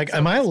them and I was day. like,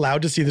 am I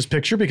allowed to see this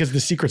picture? Because the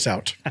secret's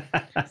out.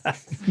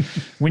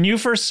 When you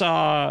first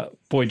saw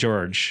Boy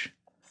George,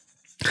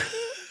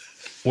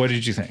 what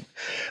did you think?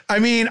 I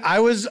mean, I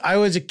was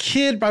a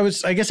kid,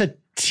 I guess a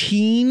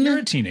teen. You're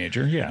a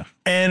teenager, yeah.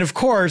 And of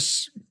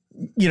course,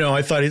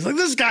 I thought he's like,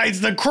 this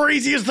guy's the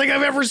craziest thing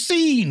I've ever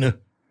seen.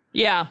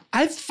 Yeah.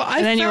 I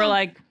And then you were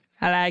like,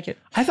 I like it.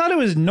 I thought it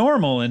was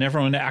normal, and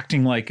everyone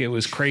acting like it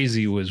was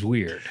crazy was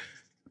weird.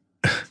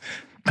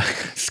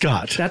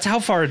 Scott. That's how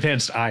far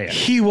advanced I am.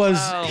 He was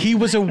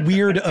a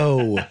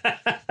weirdo.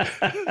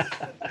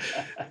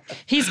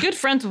 He's good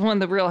friends with one of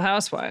the Real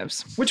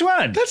Housewives. Which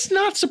one? That's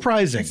not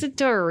surprising. Is it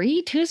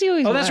Dorit? Who's he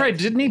always Oh, that's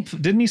with?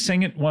 right. Didn't he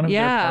sing at one of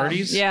their Yeah,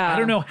 parties? yeah. I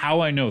don't know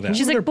how I know that.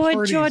 She's One like, of their Boy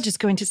parties. George is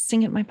going to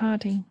sing at my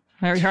party.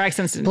 Her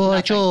accent's Boy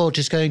nothing. George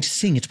is going to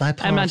sing at my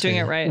party. I'm not doing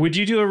it right. Would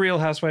you do a Real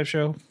Housewife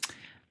show?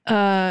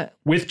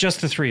 With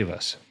just the three of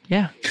us.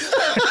 Yeah.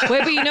 Wait,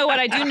 but you know what?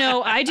 I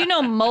do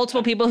know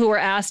multiple people who were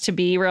asked to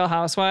be Real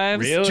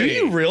Housewives. Really? Do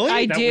you really?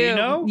 I That do. we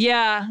know?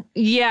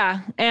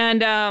 Yeah.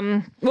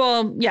 And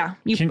well, yeah.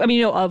 You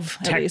know of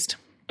at least.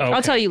 Okay.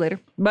 I'll tell you later.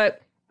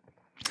 But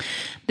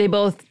they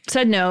both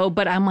said no,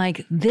 but I'm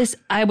like,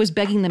 I was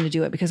begging them to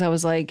do it because I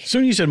was like, So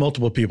when you said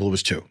multiple people, it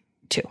was 2.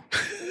 2.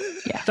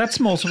 That's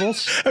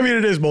multiples. I mean,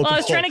 it is multiple. Well, I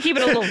was trying to keep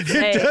it a little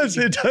vague.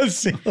 It does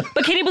seem like...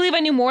 But can you believe I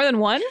knew more than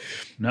one?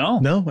 No.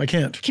 No, I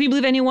can't. Can you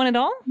believe I knew one at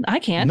all? I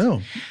can't.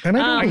 No. And I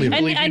don't believe it.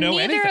 believe you And know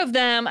neither anything. of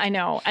them, I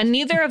know, and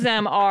neither of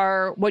them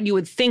are what you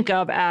would think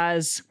of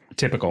as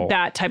Typical.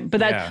 that type.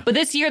 But but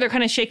this year they're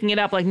kind of shaking it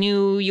up. Like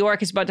New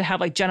York is about to have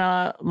like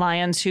Jenna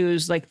Lyons,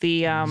 who's like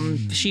the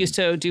she used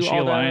to do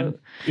all the.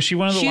 Is she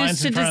one of the She lions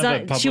used to in front of the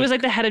design. public? She was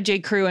like the head of J.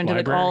 Crew and did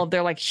like library? all of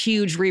their like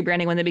huge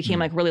rebranding when they became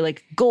like really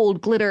like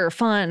gold, glitter,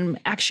 fun,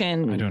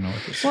 action. I don't know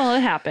what this is. Well,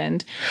 it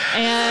happened,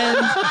 and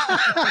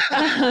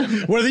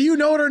Whether you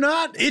know it or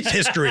not, it's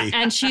history.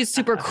 and she's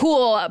super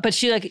cool, but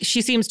she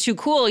seems too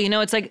cool. You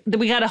know, it's like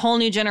we got a whole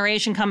new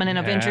generation coming in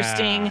of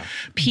interesting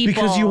people.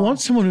 Because you want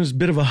someone who's a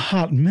bit of a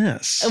hot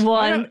mess. Well,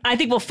 and I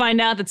think we'll find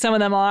out that some of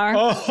them are,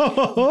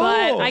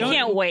 but I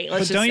can't wait.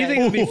 Let's But just don't you say. think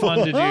it would be fun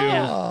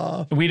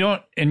to do? We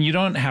don't, and you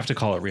don't have to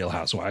call it Real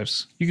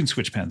Housewives. You can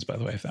switch pens, by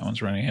the way, if that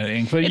one's running out of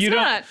ink. But It's you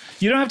not.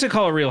 don't have to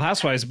call it Real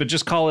Housewives, but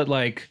just call it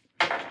like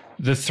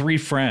the 3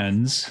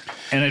 friends,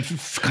 and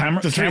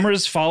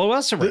cameras follow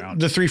us around.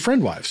 The 3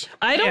 friend wives.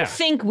 I don't Yeah.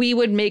 think we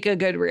would make a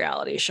good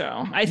reality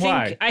show.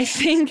 Why? Don't you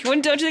think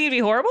it'd be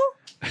horrible?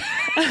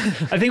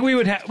 I think we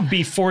would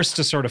be forced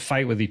to sort of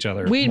fight with each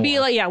other. We'd be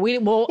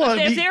more.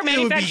 like, if they're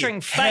manufacturing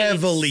fights.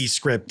 heavily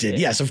scripted.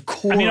 Yes, of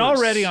course. I mean,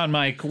 already on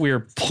mic, we're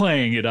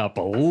playing it up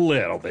a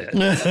little bit.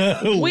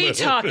 We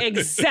talk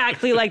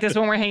exactly like this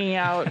when we're hanging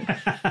out.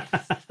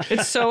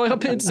 It's so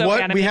what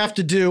animated. we have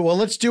to do? Well,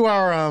 let's do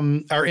our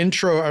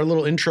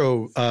little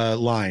intro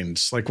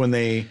lines, like when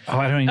they. Oh,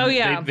 I don't even. Oh,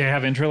 yeah. They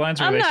have intro lines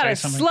where I'm they not say a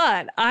something.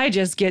 slut. I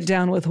just get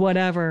down with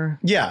whatever.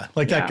 Yeah,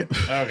 like that.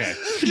 Okay.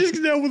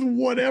 Just go with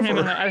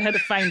whatever. I had to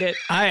find it.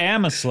 I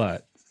am a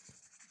slut.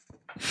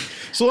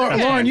 So,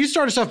 Lauren, you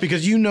start us off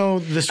because you know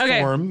this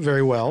Okay. form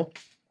very well.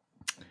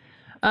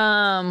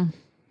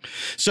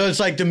 So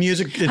it's like the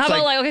music. It's How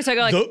about okay, so I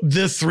go like,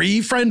 the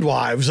 3 friend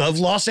wives of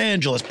Los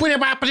Angeles. And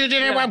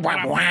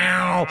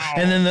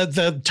then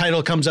the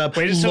title comes up.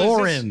 Wait, so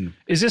Lauren.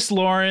 Is this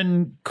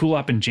Lauren,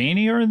 Kulop, and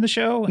Janie are in the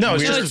show? No,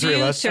 it's We're- just the 3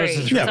 of us. you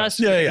three. Yeah, It's us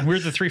yeah, three. yeah. We're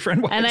the 3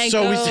 friend wives. and I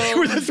So go, we see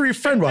we're the 3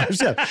 friend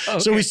wives. Yeah.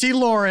 So we see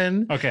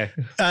Lauren. Okay.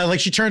 Like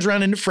she turns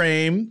around into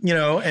frame, and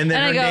then And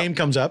I her go, name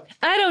comes up.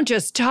 I don't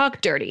just talk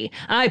dirty.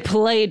 I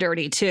play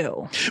dirty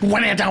too.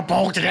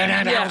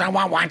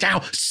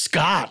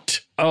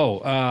 Scott.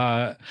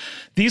 Oh,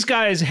 these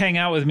guys hang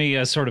out with me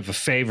as sort of a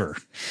favor.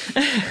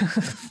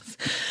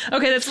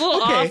 Okay, that's a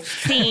little Okay. off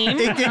theme.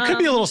 It could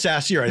be a little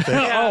sassier, I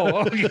think.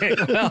 Oh, okay.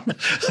 Well,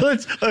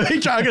 Let me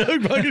try.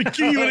 I'm going to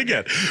cue you in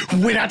again.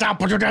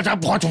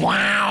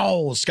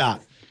 Wow,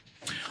 Scott.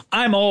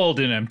 I'm old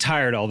and I'm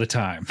tired all the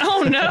time.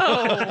 Oh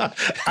no!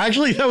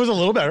 Actually, that was a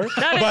little better,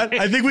 but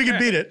I think we can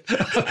beat it.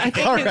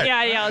 All right.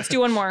 Yeah. Let's do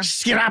one more.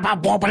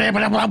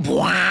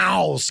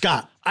 Wow,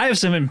 Scott. I have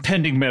some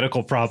impending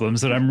medical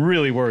problems that I'm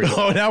really worried about.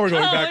 Oh, now we're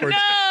going Oh backwards.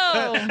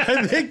 no!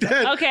 I think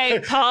that. Okay,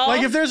 Paul.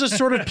 Like if there's a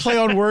sort of play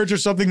on words or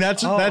something,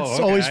 that's okay,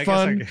 always I guess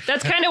fun.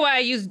 That's kind of why I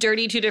use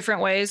dirty 2 different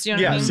ways. You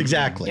know what I Yes, mean?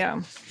 exactly.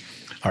 Yeah.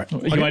 All right. You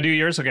want to do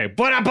yours? Okay.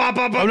 Oh,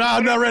 no,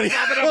 I'm not ready.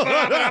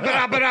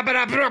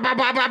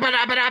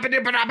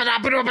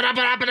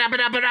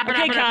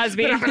 Okay,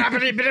 Cosby.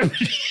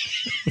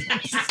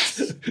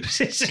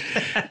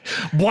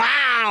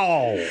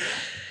 Wow.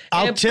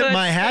 I'll It tip puts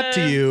my hat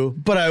to the- you,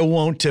 but I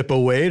won't tip a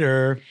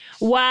waiter.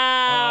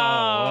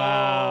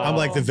 Wow. I'm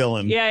like the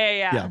villain.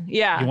 Yeah.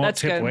 You won't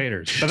That's tip good.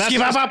 waiters. But that's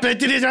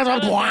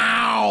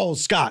Wow,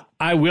 Scott.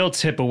 I will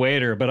tip a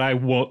waiter, but I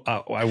won't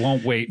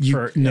wait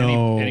for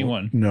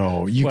anyone.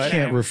 No, you What?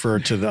 can't refer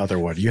to the other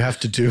one. You have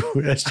to do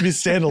it has to be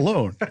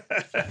standalone.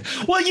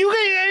 Well, you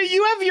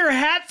have your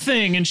hat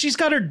thing, and she's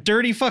got her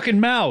dirty fucking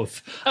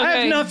mouth. I Okay.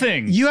 have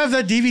nothing. You have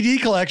that DVD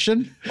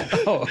collection.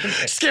 Oh,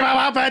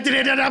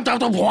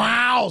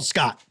 Wow,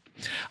 Scott.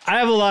 I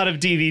have a lot of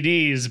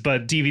DVDs,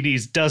 but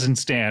DVDs doesn't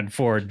stand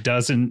for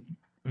doesn't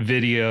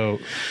video.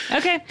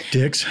 Okay,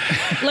 Dicks.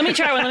 let me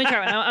try one.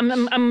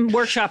 I'm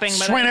workshopping.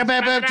 But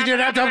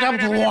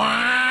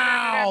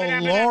Wow,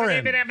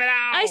 Lauren.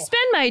 I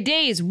spend my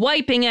days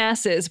wiping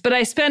asses, but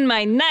I spend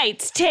my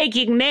nights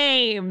taking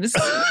names.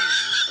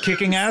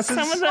 Kicking asses?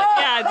 Does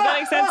that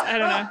make sense? I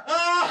don't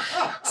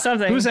know.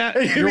 Something. Who's that?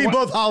 You mean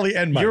both Holly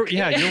and Mike.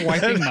 You're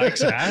wiping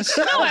Mike's ass.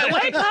 No, I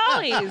wipe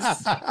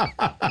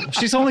Holly's.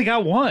 She's only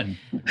got one.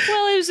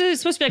 Well, it was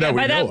supposed to be That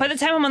like we know by of. the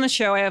time I'm on the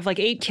show, I have like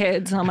 8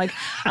 kids, and I'm like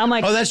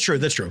Oh, that's true.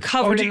 That's true.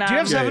 covered Do in you them.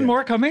 have 7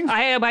 more coming?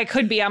 I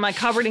could be. I'm like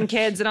covered in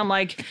kids, and I'm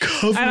like,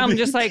 Covered and I'm in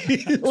just like,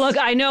 look,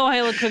 I know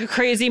I look like a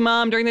crazy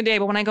mom during the day,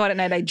 but when I go out at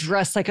night, I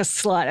dress like a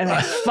slut and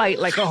I fight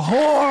like a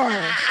whore.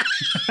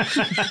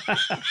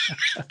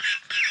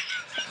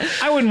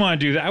 I wouldn't want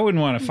to do that. I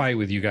wouldn't want to fight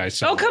with you guys.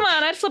 So Oh, come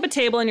on. I'd flip a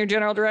table in your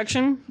general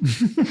direction.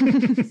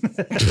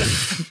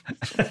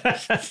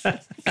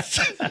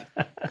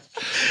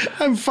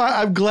 I'm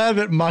glad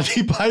that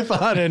Monty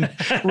Python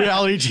and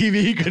reality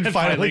TV could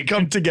finally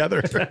come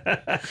together.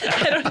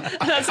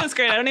 That sounds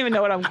great. I don't even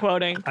know what I'm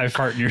quoting. I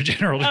fart in your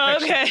general Oh,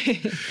 direction.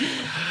 okay.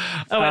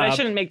 Oh, wait, I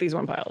shouldn't make these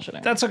one pile, should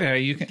I? That's okay.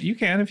 You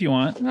can if you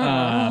want.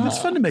 It's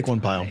fun to make one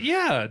pile.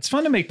 Yeah, it's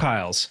fun to make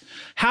piles.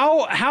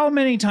 How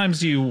many times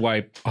do you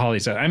wipe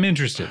Holly's out? I'm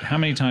interested. How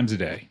many times a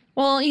day?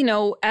 Well, you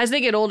know, as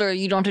they get older,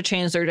 you don't have to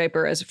change their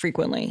diaper as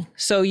frequently.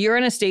 So you're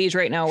in a stage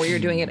right now where you're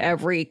doing it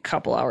every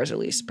couple hours at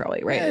least,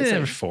 probably, right? It's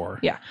Every like- 4.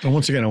 yeah. And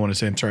once again, I want to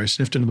say I'm sorry I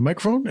sniffed into the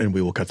microphone, and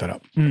we will cut that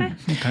out.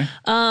 Okay.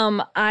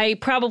 I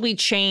probably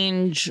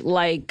change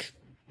like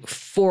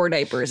 4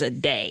 diapers a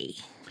day.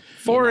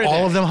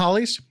 All of them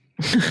Hollies?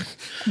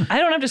 I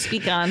don't have to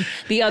speak on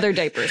the other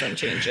diapers I'm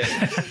changing.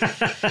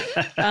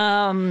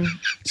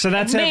 So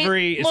that's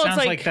every. It well, it's sounds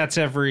like, like- that's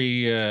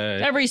every.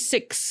 Every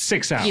 6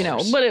 6 hours. You know,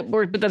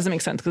 but that doesn't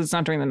make sense because it's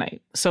not during the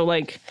night. So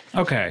like,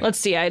 Okay. let's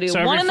see, I do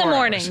So one every in the 4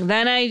 morning, hours.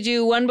 then I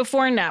do one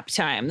before nap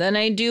time, then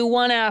I do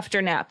one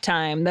after nap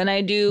time, then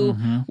I do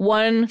Mm-hmm.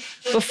 one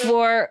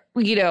before,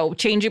 you know,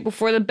 change it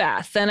before the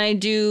bath, then I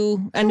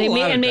do, and a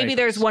lot of maybe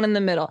there's diapers. one in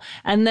the middle,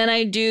 and then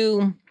I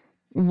do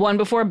one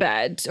before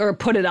bed or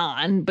put it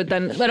on, but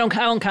then I won't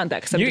count that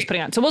because I'm just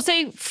putting it on. So we'll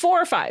say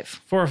 4 or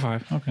 5. 4 or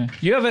 5. Okay.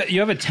 You have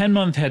a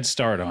 10-month head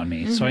start on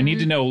me, so I need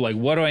to know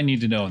what do I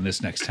need to know in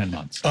this next 10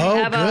 months? Oh,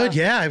 have good. a-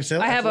 Yeah.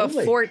 I have a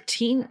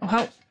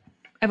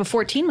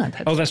 14-month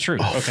head Oh, that's true.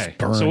 Okay.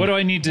 burn. So what do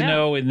I need to Yeah.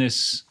 know in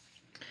this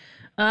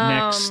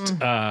next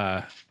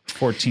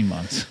 14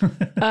 months?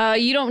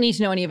 You don't need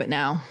to know any of it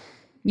now.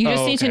 You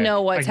just need to okay. know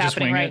I what's can just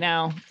happening wing right it?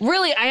 now.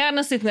 Really, I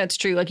honestly think that's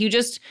true. Like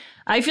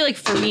I feel like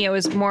for me, it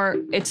was more,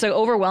 it's like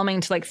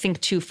overwhelming to like think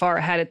too far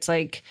ahead. It's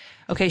like,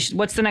 okay,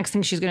 what's the next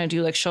thing she's going to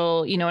do? Like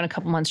she'll, you know, in a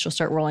couple months, she'll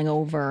start rolling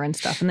over and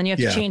stuff. And then you have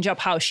to Yeah. change up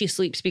how she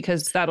sleeps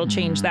because that'll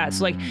change that.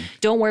 So like,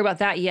 don't worry about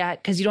that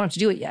yet because you don't have to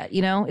do it yet.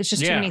 You know, it's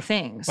just too many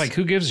things. Like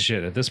who gives a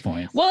shit at this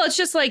point? well, it's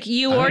just like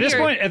you or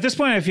your, At this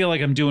point, I feel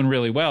like I'm doing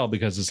really well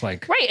because it's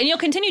like right. And you'll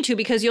continue to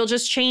because you'll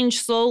just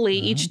change slowly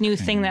each new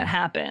thing that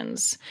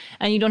happens.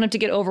 And you don't have to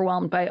get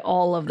overwhelmed by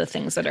all of the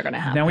things that are going to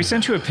happen. now we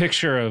sent you a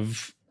picture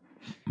of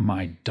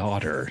my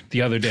daughter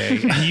the other day,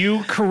 and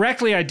you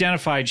correctly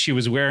identified she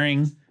was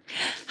wearing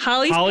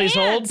Holly's Holly's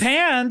pants. old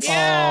pants.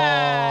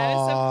 Yeah,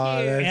 Aw,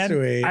 so cute. that's And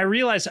sweet. I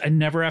realized I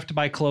never have to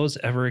buy clothes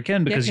ever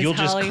again because 'cause you'll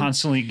just Holly-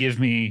 constantly give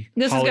me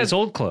This Holly's is good.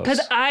 old clothes.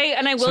 Because I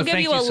will So give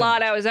thank you you a so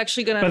lot. much. I was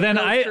actually going to But then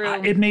go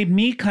through. it made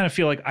me kind of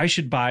feel like I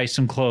should buy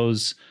some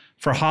clothes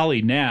for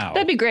Holly now.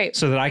 That'd be great.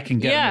 So that I can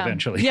get them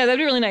eventually. Yeah, that'd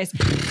be really nice.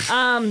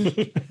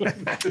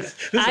 This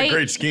is a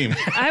great scheme.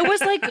 I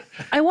was like,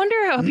 I wonder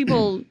how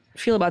people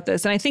feel about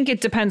this. And I think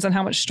it depends on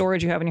how much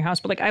storage you have in your house.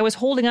 But like I was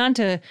holding on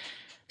to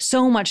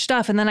so much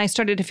stuff. And then I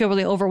started to feel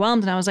really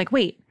overwhelmed. And I was like,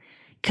 wait,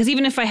 because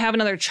even if I have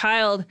another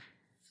child,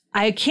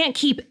 I can't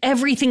keep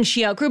everything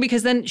she outgrew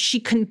because then she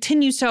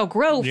continues to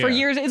outgrow for Yeah.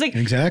 years. It's like,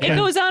 Exactly. it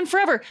goes on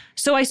forever.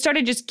 So I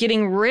started just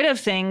getting rid of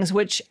things,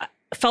 which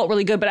felt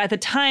really good. But at the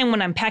time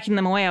when I'm packing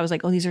them away, I was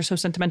like, oh, these are so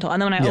sentimental. And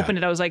then when I opened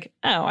it, I was like,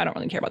 oh, I don't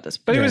really care about this.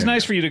 But it was Yeah.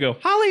 nice for you to go,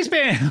 Holly's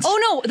pants.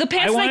 Oh no, the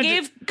pants that I wanted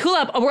gave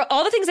Kulap,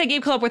 all the things I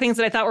gave Kulap were things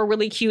that I thought were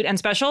really cute and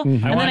special.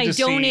 And then wanted I to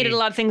see- donated a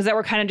lot of things that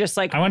were kind of just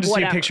like I wanted to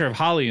whatever. see a picture of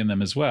Holly in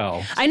them as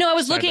well. I know, I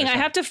was Side by looking. I side.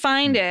 have to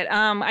find it.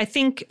 I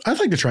think I'd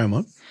like to try them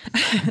on.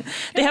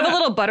 they have a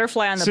little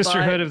butterfly on the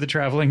Sisterhood butt. of the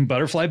Traveling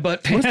Butterfly Butt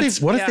What Pants.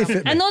 if they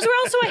fit me? And those were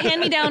also a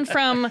hand-me-down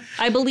from,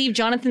 I believe,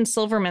 Jonathan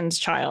Silverman's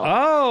child.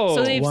 Oh.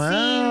 So they've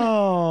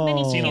Wow. seen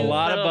many Seen a cute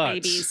lot of little butts.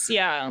 babies.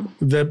 Yeah.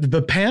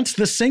 The pants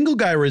the single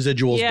guy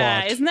residuals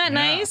Yeah. bought. Isn't that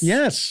nice?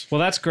 Yes. Well,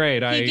 that's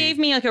great. He gave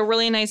me like a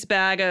really nice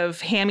bag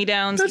of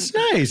hand-me-downs. That's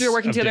nice. We were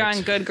working Of together dicks.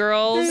 on Good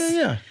Girls.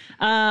 Yeah.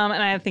 And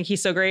I think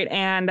he's so great.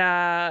 And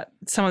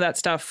some of that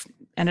stuff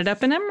ended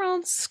up in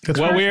Emeralds. That's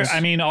Well,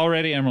 right.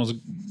 already Emerald's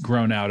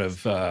grown out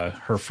of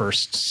her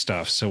first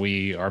stuff, so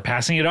we are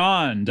passing it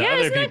on to Yeah, other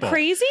isn't people. that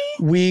crazy?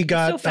 We So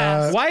got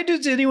fast. Why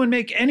does anyone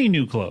make any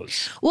new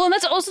clothes? Well, and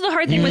that's also the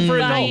hard thing with for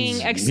buying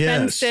adults.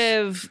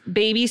 expensive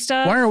baby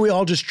stuff. why aren't we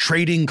all just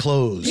trading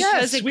clothes? Yeah.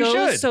 Because Yes, it we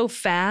goes should. so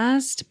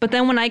fast. But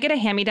then when I get a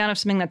hand-me-down of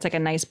something that's like a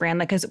nice brand,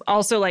 like because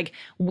also like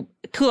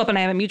Kulap and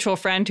I have a mutual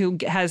friend who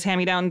has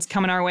hand-me-downs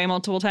coming our way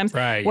multiple times,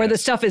 Right, where the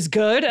yes. stuff is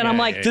good, and I'm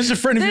Yeah, like, yeah, This is a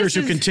friend of This yours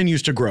who is-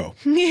 continues to grow.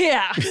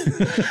 yeah.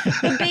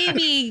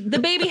 the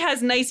baby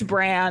has nice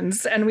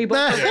brands, and we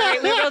both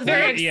we're both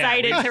very Yeah,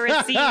 excited we- to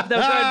receive the good Been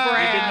the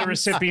brands.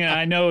 recipient.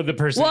 I know the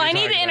person. Well, you're I need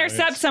to talking about.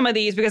 intercept some of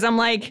these because I'm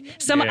like,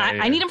 Yeah, I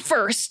yeah. need them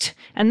first,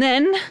 and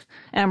then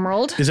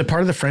Emerald. Is it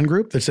part of the friend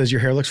group that says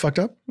your hair looks fucked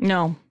up?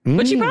 No,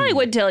 but she probably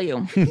would tell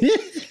you.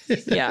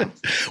 Yeah.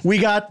 We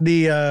got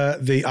the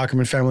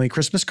Ackerman family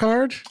Christmas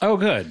card. Oh,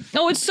 good.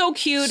 Oh, it's so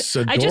cute. It's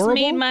I just made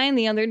adorable. mine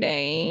the other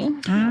day.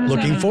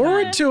 Looking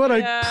forward to it.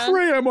 Yeah. I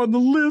pray I'm on the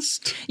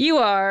list. You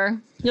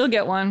are. You'll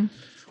get one.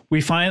 I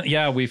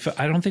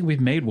don't think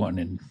we've made one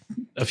in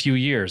a few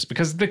years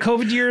because the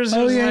COVID years.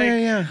 Oh, was yeah, like, yeah,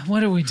 yeah.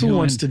 What are we doing? Who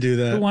wants to do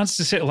that? Who wants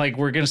to sit? Like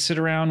we're gonna sit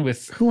around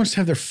with Who wants to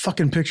have their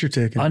fucking picture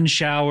taken?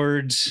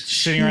 unshowered,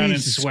 sitting around in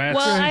Jesus sweats.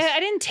 Well, I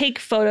didn't take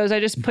photos. I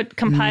just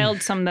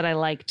compiled some that I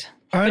liked.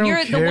 I But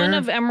don't the one care.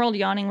 of Emerald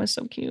yawning was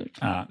so cute.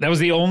 That was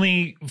the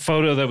only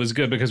photo that was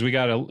good because we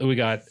got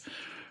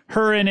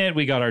her in it.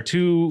 We got our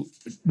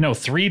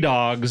 3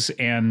 dogs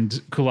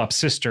and Kulop's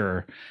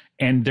sister.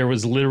 And there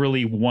was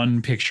literally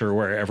one picture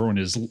where everyone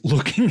is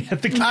looking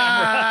at the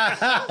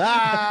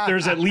camera.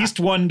 There's at least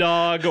one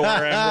dog or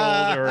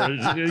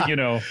Emerald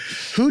or,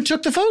 Who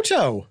took the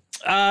photo?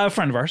 a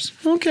friend of ours.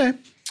 Okay.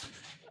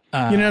 You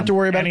don't have to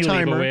worry about Annie a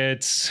timer.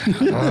 Leibovitz.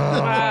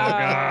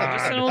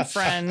 Just an old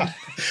friend.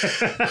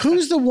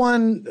 Who's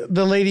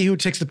the lady who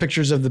takes the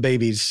pictures of the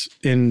babies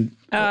in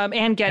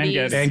Ann Geddes.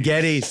 Geddes. and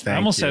Getty's? I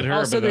almost said her.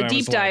 Also but then the I deep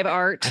was like, dive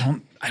art.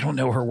 I don't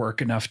know her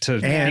work enough to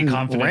And be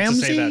confident to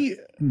say Ramsey?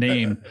 that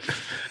name.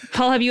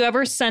 Paul, have you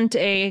ever sent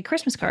a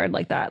Christmas card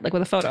like that, like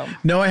with a photo?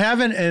 No, I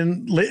haven't.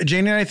 And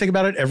Jane and I think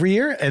about it every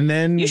year, and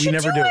then You we should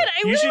never do it. I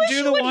You really should wish do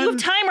you the would. You one- have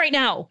time right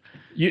now.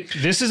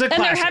 This is a And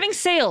classic. they're having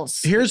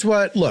sales. Here's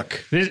what.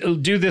 Look,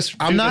 Do this.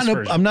 I'm not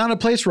in a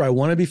place where I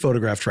want to be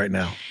photographed right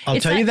now. I'll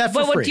It's tell you that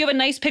for but free. do you have a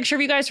nice picture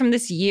of you guys from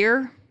this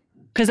year?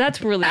 Because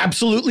that's really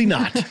Absolutely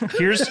not.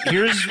 Here's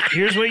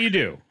what you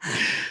do.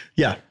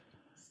 Yeah.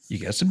 You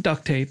get some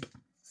duct tape.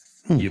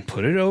 You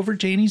put it over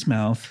Janie's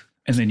mouth,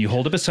 and then you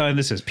hold up a sign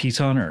that says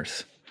 "Peace on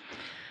Earth."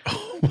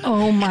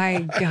 Oh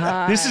my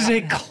god! This is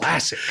a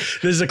classic.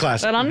 This is a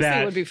classic. That honestly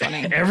that would be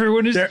funny.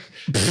 Everyone is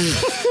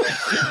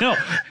no.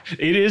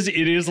 It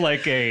is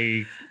like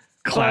a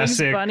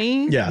classic. Bugs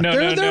Bunny. Yeah. No,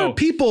 there are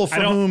people for I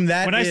don't- whom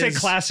that when I say is-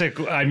 classic,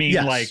 I mean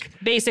Yes. like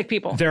Basic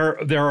people. there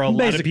are a lot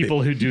Basic of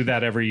people who do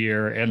that every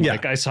year, and Yeah.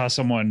 like I saw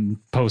someone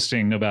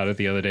posting about it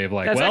the other day of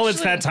like, That's well, it's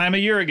actually- that time of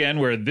year again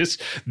where this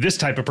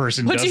type of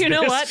person. But does you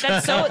know this. what?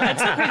 That's so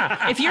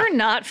crazy. If you're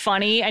not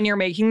funny and you're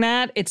making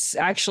that, it's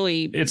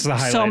actually It's the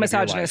highlight so of your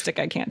misogynistic.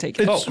 I can't take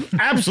it. It's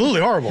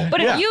absolutely horrible. But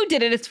Yeah. if you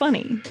did it, it's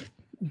funny.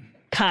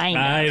 Kind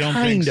of. I don't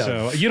Kind think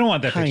of. so. You don't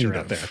want that picture Kind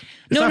out of. there.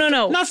 It's No, not-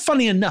 no. Not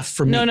funny enough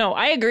for me. No,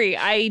 I agree.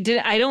 I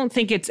don't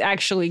think it's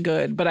actually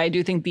good, but I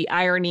do think the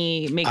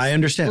irony makes I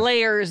understand.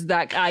 layers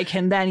that I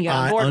can then get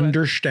on I board with.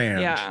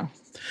 understand. Yeah.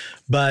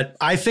 But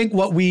I think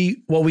what we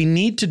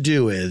need to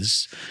do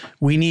is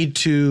we need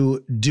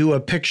to do a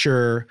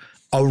picture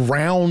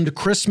around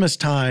Christmas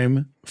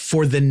time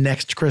for the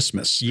next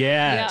Christmas.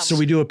 Yeah. So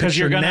we do a Because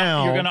picture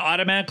now. you're gonna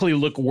automatically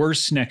look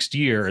worse next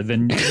year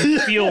than you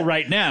feel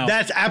right now.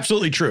 That's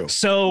absolutely true.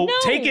 So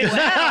take it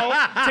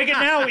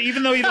now,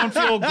 even though you don't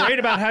feel great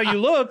about how you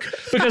look,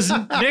 because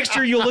next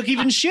year you'll look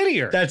even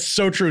shittier. That's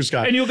so true,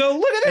 Scott. And you'll go,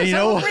 look at this. And you I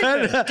know look great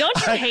what? then." Don't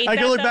you hate I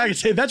that, can look though? back and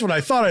say that's when I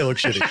thought I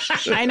looked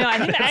shitty. I know. I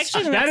think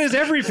actually That is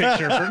every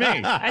picture for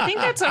me. I think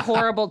that's a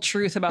horrible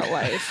truth about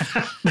life.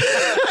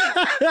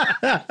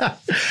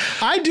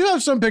 I do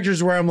have some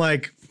pictures where I'm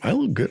like, I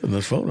look good in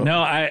this photo.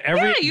 No,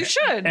 Yeah, you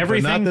should.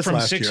 Everything this from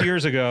last 6 year.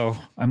 years ago,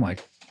 I'm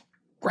like,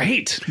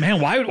 great. Man,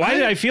 why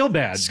did I feel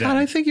bad Scott, then?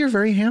 I think you're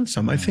very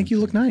handsome. I think you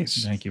look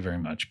nice. Thank you very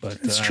much. But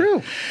It's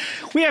true.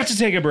 we have to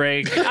take a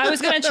break. I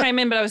was going to chime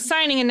in, but I was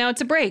signing, and now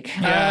it's a break.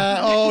 Too What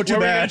were we gonna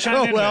bad. chime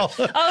Oh, in well.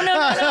 with? Oh, no.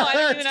 I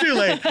didn't even It's too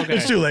late.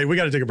 It's too late. We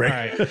got to take a break. All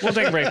right, we'll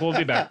take a break. We'll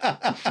be back.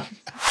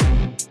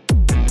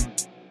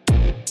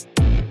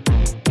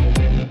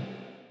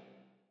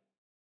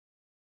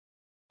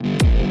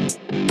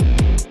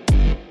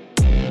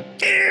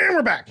 And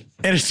we're back.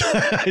 And it's,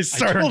 I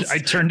startled. I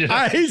turned it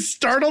up. I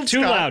startled Too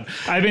Scott. loud.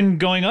 I've been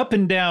going up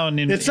and down.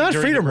 It's not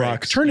during Freedom the Rock.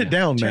 breaks. Turn it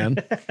down, man.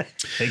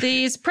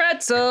 These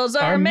pretzels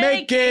are Are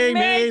making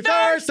me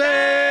thirsty. thirsty.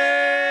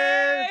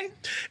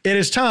 It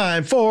is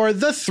time for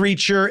the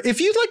Threacher. If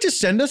you'd like to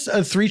send us a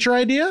Threacher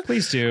idea,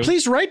 Please do.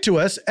 Please write to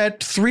us at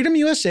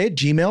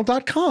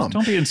freedomusa@gmail.com.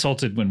 Don't be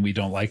insulted when we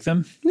don't like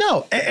them.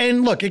 No,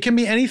 and look, it can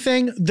be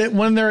anything that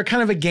when they're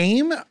kind of a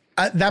game,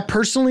 that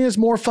personally is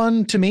more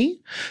fun to me.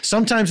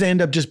 Sometimes they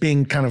end up just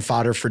being kind of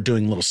fodder for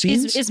doing little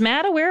scenes. Is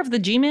Matt aware of the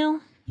Gmail?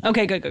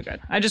 Okay, good.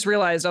 I just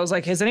realized, I was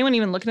like, is anyone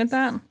even looking at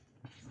that?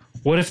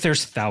 What if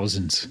there's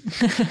thousands?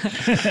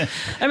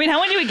 I mean,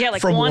 how many do we get?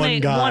 Like From one one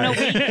guy. a week?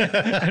 And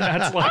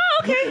that's like,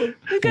 Okay.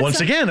 We've got Once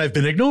some. again, I've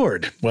been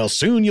ignored. Well,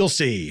 soon you'll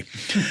see.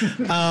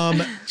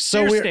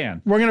 So Dear we're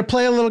Stan. going to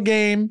play a little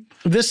game.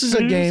 This is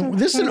a game.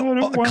 This is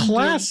a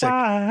classic.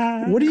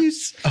 What do you?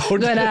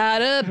 Get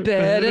out of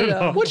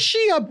bed. What's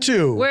she up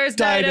to? Where's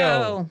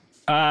Dido?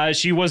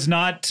 she was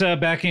not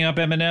backing up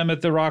Eminem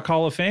at the Rock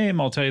Hall of Fame.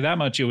 I'll tell you that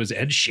much. It was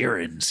Ed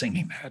Sheeran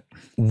singing that.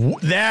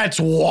 That's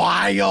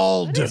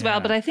wild. As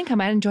well, but I think I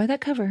might enjoy that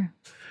cover.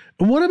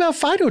 What about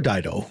Fido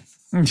Dido?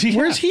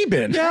 Where's he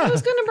been? I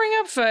was going to bring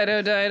up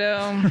Fido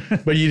Dido.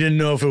 But you didn't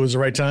know if it was the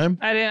right time?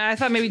 I didn't. I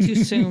thought maybe too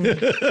soon.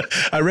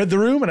 I read the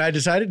room and I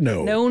decided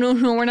no. No.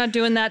 We're not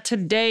doing that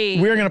today.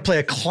 We're going to play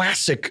a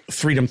classic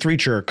Freedom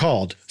Threacher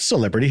called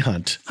Celebrity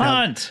Hunt. Now,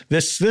 Hunt.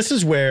 this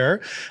is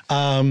where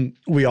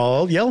we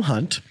all yell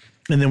hunt.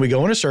 And then we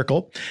go in a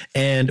circle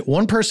and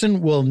one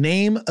person will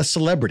name a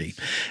celebrity.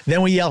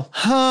 Then we yell,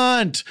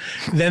 Hunt.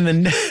 Then the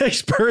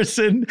next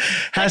person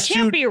has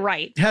Can't be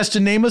right. has to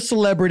name a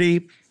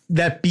celebrity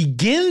that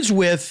begins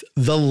with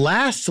the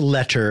last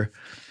letter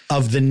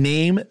of the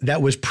name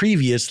that was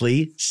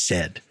previously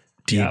said.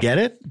 Do you get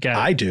it? Get it.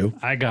 I do.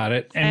 I got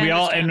it. And we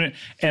all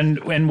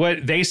and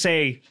what they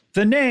say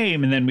the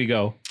name, and then we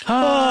go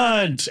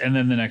Hunt, and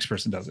then the next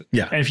person does it.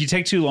 Yeah. And if you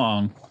take too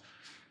long,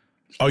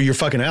 Oh, you're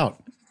fucking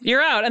out.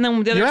 You're out. And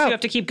then the other You're two out. have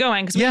to keep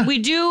going. Because Yeah. we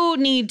do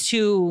need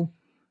to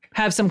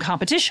have some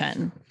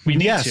competition. we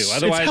need Yes, to.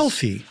 Otherwise, it's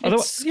healthy.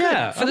 Otherwise, It's good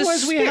yeah. for the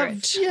Otherwise, we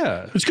have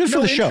spirit. It's good for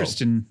no the show.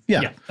 interest in-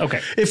 Yeah.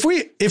 Okay.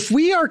 If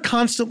we are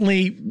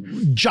constantly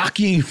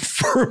jockeying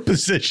for a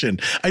position,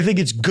 I think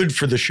it's good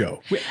for the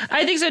show.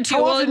 I think so too.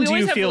 How Well, often we do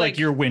always you have feel like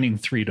you're winning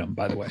freedom?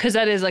 By the way, because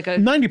that is like a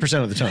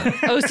 90% of the time.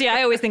 OC.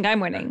 I always think I'm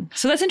winning.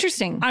 So that's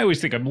interesting. I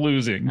always think I'm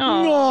losing.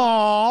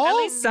 Oh, at Aww.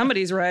 least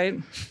somebody's right.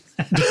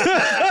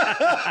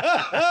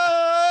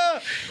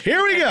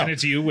 Here we And go.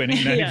 it's you winning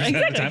 90% of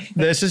the time.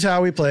 This is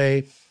how we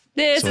play.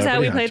 This is how Celebrity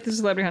we Hunt. play the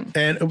Celebrity Hunt.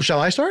 And shall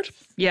I start?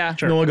 Yeah.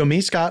 You want to go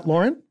me, Scott,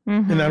 Lauren,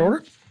 in that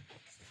order?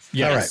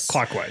 Yes. All right.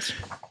 Clockwise.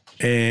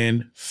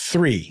 And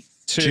 3,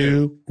 Two,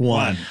 2, 1.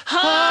 one.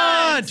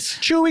 Hunt!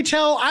 Chewy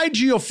tell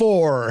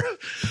Ejiofor.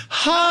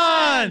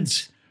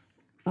 Hunt!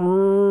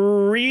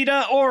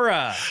 Rita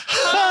Ora.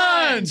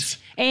 Hunt!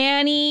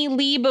 Annie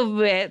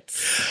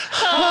Leibovitz.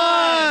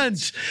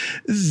 Hunt!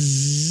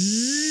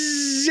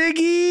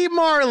 Ziggy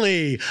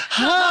Marley.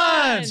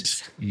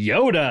 Hunt!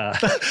 Yoda.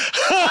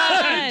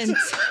 Hunt.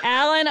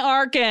 Alan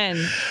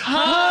Arkin.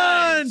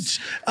 Hunt!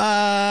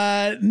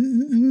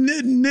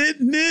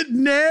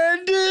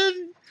 Ned.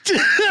 No,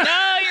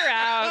 you're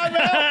out.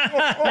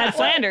 Ned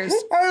Flanders.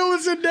 I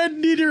was a Ned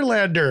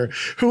Niederlander,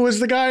 who was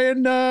the guy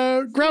in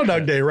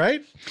Groundhog Day,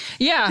 right?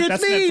 Yeah. It's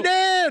That's me,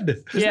 Ned Ned.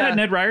 Isn't Yeah. that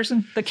Ned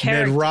Ryerson? the Ned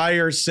character.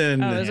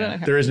 Ryerson. Oh, is it?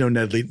 Okay. There is no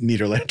Ned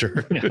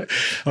Niederlander.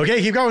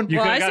 Okay, keep going. You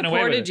Well, could I have gotten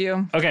away with supported it.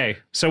 you. Okay.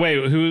 So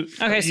wait, who?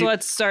 Okay, so you-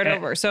 let's start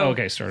over. So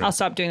okay, start over. I'll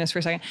stop doing this for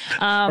a second.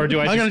 Or do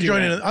I? I'm just going to do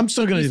join N? in. I'm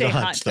still going to do Say the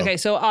Hunt. hunts, though. Okay,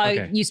 so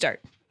Okay. you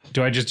start.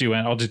 Do I just do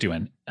N? I'll just do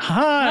N.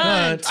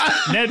 Hunt.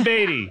 Ned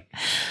Beatty.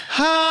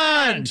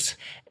 Hunt!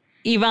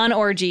 Yvonne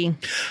Orgy.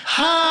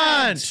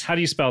 Hunt! How do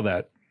you spell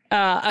that?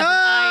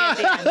 I at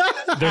the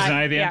end. There's an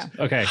I at the end.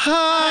 Okay.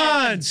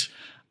 Hunt!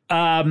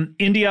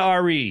 India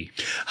Re.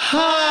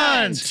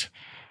 Hunt!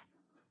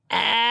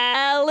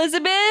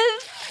 Elizabeth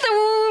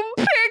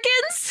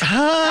Perkins.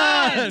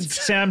 Hunt!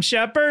 Sam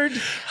Shepard.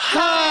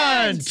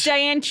 Hunt!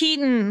 Diane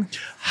Keaton.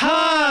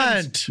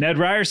 Hunt! Ned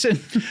Ryerson.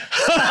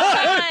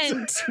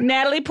 Hunt.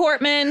 Natalie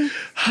Portman.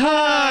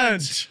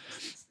 Hunt!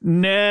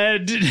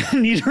 Ned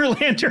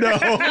Niederlander. No.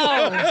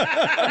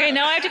 Oh. Okay,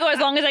 now I have to go as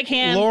long as I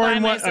can.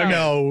 Lauren, by what? myself.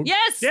 No.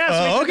 Yes. Yes.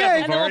 Oh, we did that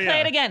okay. And then before, we'll play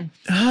yeah. it again.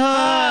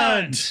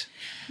 Hunt!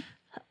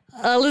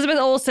 Elizabeth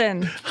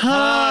Olsen.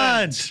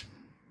 Hunt!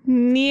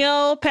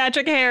 Neil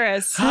Patrick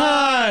Harris.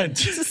 Hunt!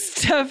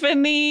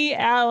 Stephanie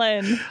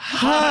Allen.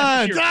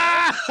 Hunt!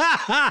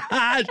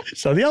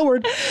 So the L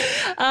word.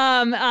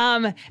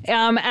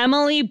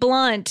 Emily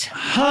Blunt.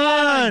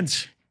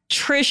 Hunt!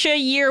 Trisha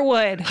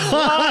Yearwood.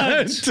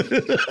 Hunt!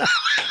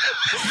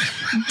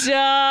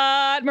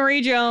 Dot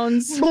Marie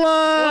Jones.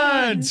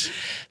 Blunt!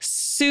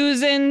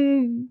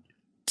 Susan.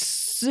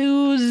 Sontag.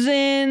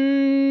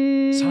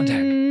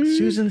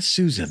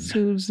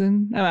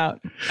 Susan. I'm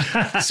out.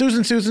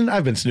 Susan,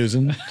 I've been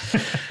snoozing. All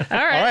right. All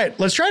right,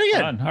 let's try it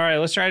again. Done. All right,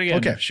 let's try it again.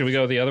 Okay. Should we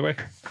go the other way?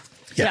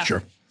 Yeah, Yeah.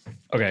 sure.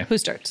 Okay. Who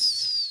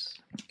starts?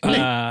 Me.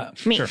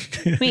 Me.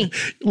 Me.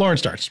 Lauren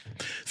starts.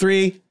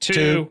 3, 2,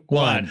 Two,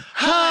 1. one.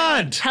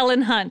 Hunt!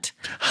 Helen Hunt.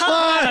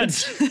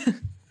 Hunt!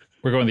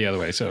 We're going the other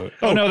way. So,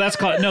 no, that's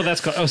called. No,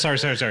 that's called. Oh, sorry.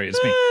 It's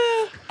me.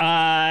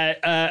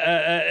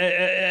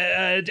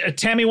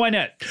 Tammy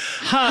Wynette.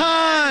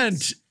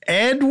 Hunt!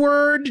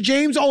 Edward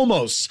James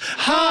Olmos.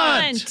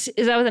 Hunt!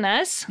 Is that with an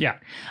S? Yeah.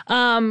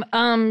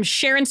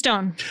 Sharon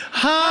Stone.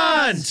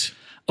 Hunt!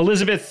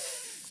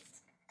 Elizabeth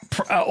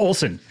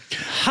Olsen. You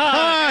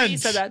Hunt!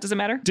 said that. Does it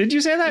matter? Did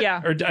you say that?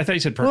 Yeah. Or I thought you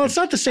said Well, Perkins. it's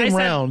not the same I said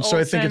round, so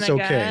I think Olsen it's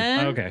okay.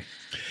 again. Okay.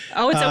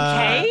 Oh, it's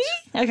okay?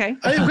 Okay.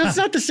 It's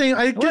not the same.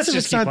 I guess let's if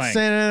just it's keep not the playing.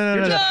 same.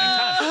 You're just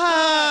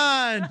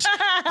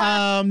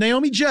Hunt!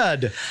 Naomi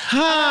Judd.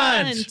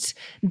 Hunt!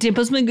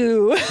 Dimples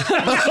Magoo.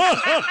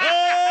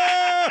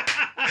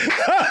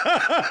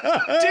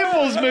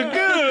 Dimples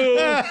Magoo.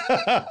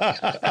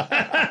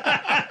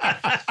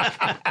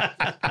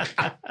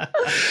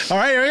 All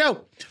right, here we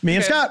go. Me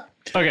and Scott.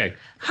 Okay.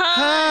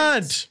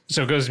 Hunt!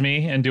 So it goes to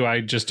me, and do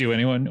I just do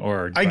anyone,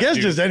 or do I guess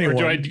do- just or anyone.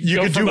 do I You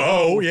go could from do the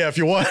O, yeah, if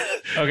you want.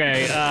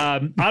 Okay.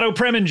 Otto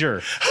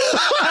Preminger.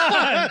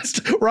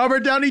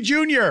 Robert Downey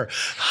Jr.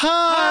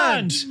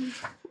 Hunt!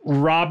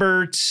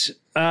 Robert.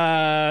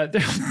 Why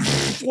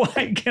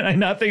can I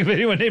not think of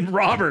anyone named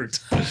Robert?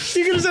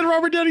 You could have said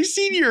Robert Downey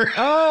Sr.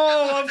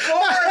 Oh, of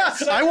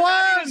course. I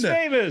won! He's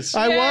famous.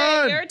 I Yay,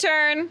 won! Your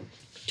turn.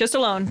 Just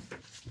alone.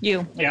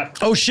 You. Yeah.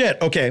 Oh,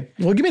 shit. Okay.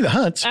 Well, give me the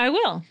Hunts. I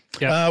will.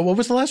 Yeah. What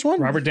was the last one?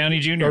 Robert Downey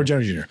Jr. Robert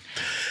Downey Jr.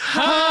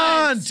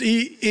 Hunt.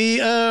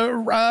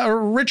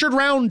 Richard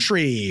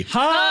Roundtree.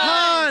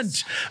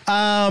 Hunt.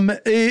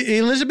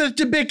 Elizabeth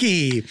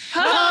Debicki.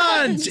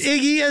 Hunt.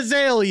 Iggy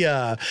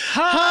Azalea.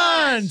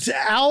 Hunt.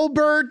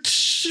 Albert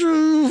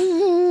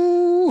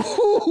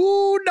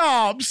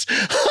Knobs.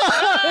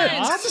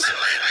 Hunt.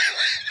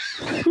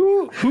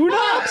 Who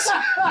knows?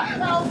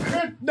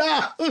 Albert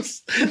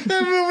Knobs.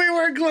 The movie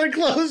where Glenn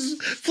Close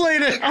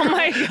played it. Oh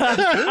my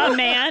God. A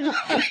man.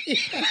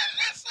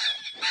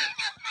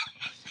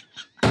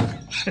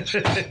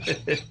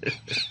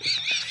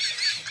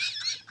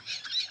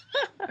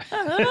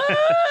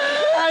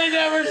 I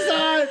never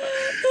saw it.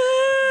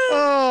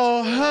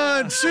 Oh,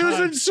 Hunt.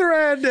 Susan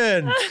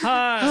Sarandon.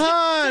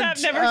 Hunt.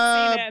 I've never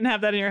seen it, and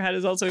have that in your head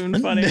is also even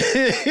funny.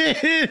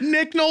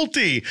 Nick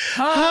Nolte.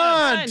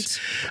 Hunt.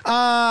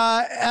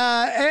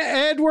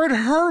 Edward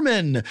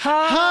Herman.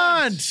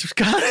 Hunt.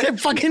 God,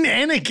 fucking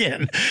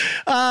Anakin.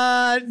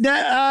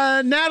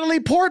 Natalie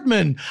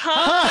Portman.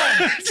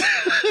 Hunt.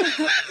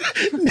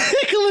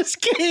 Nicolas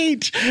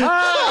Cage.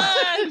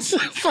 Hunt.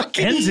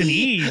 Fucking Ends in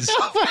E's.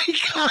 Oh my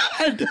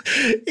God.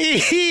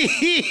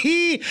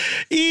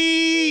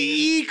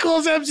 E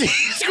equals MC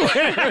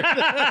squared.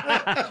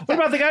 What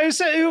about the guy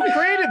who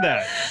created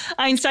that?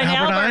 Einstein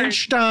Albert Albert.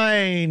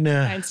 Einstein.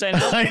 Einstein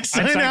Albert.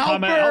 Einstein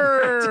comma,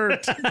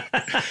 Albert.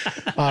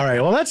 All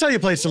right. Well, that's how you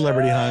play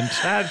Celebrity Hunt.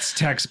 That's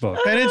textbook.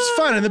 And it's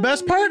fun. And the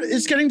best part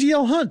is getting to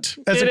yell Hunt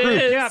as a It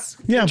group. is.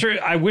 Yeah. Yeah. True.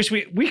 I wish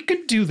we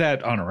could do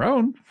that on our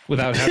own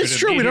without having It's to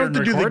true. be We here don't have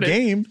and to do the record it.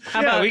 game. Yeah,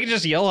 about- we can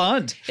just yell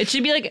Hunt. It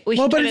should be like we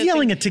Well, should but try to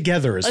yelling think- it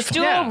together is Let's fun.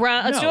 do Yeah, a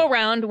round. Let's do no. a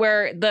round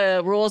where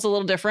the rule is a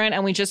little different,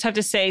 and we just have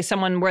to say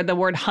someone where the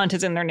word "hunt"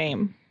 is in their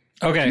name.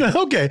 Okay.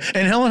 Okay.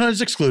 And Helen Hunt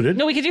is excluded.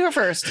 No, we could do her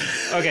first.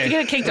 Okay. You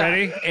get it kicked off.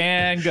 Ready?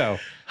 And go.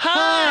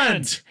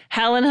 Hunt.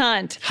 Helen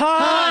Hunt.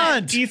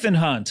 Hunt. Ethan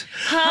Hunt.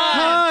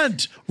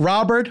 Hunt.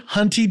 Robert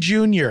Hunty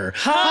Jr.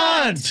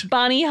 Hunt.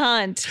 Bonnie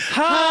Hunt.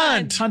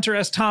 Hunt. Hunter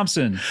S.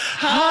 Thompson.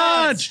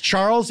 Hunt.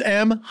 Charles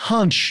M.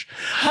 Hunch.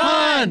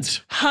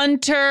 Hunt.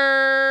 Hunter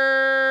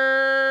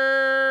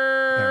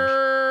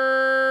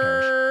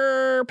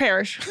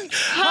Parrish.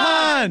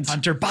 Hunt.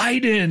 Hunter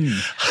Biden.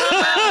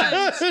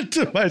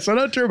 My son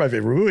Hunter, my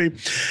favorite movie.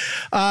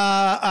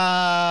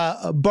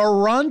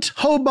 Barack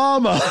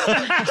Obama.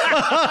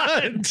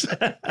 Hunt.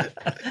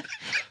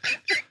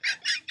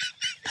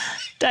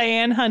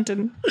 Diane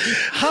Hunton.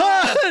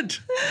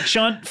 Hunt.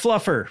 Shunt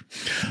Fluffer.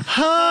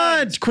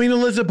 Hunt. Queen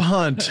Elizabeth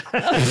Hunt.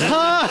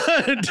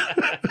 Hunt.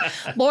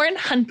 Lauren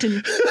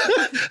Hunton.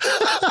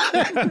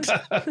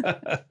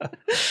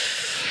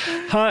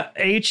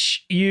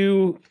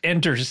 H.U.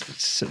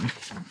 Anderson.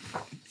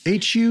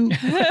 H.U.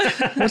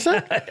 What's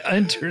that?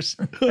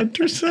 Anderson.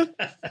 Anderson?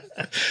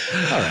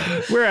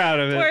 We're out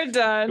of it. We're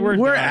done. We're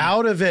done.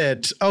 out of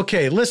it.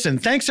 Okay, listen.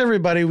 Thanks,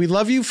 everybody. We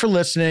love you for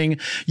listening.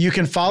 You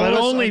can follow But us.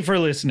 only for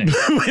listening.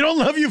 We don't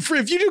love you for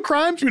if you do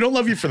crimes. We don't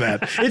love you for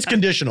that. It's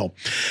conditional.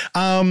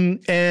 And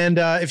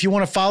if you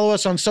want to follow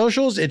us on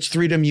socials, it's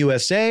Freedom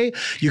USA.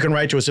 You can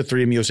write to us at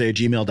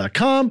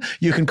freedomusa@gmail.com.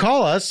 You can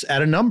call us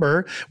at a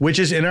number which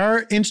is in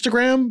our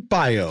Instagram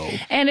bio.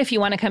 And if you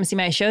want to come see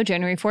my show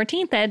January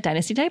 14th at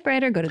Dynasty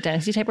Typewriter, go to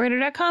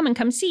dynastytypewriter.com and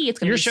come see. It's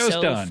going to Your be show's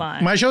so done.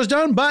 fun. My show's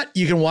done, but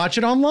you can watch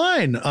it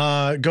online.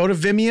 Go to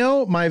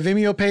Vimeo. My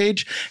Vimeo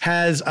page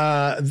has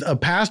a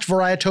past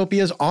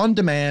Varietopias on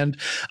demand.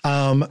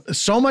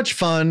 So much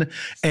fun,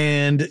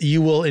 and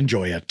you will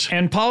enjoy it.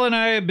 And Paul and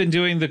I have been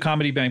doing the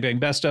Comedy Bang Bang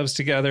Best ofs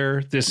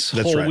together this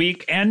whole right.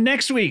 week and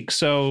next week.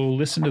 So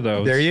listen to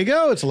those. There you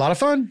go. It's a lot of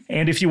fun.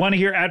 And if you want to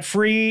hear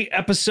ad-free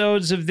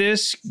episodes of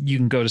this, you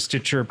can go to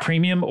Stitcher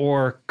Premium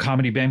or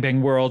Comedy Bang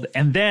Bang World.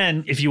 And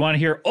then if you want to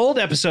hear old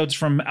episodes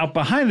from out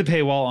behind the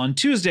paywall on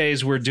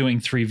Tuesdays, we're doing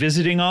 3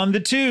 Visiting on the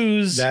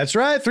Twos. That's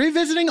right. 3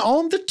 Visiting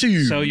on the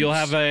Tube. So you'll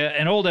have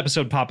an old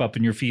episode pop up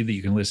in your feed that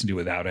you can listen to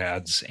without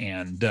ads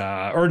and,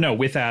 or no,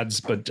 with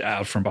ads, but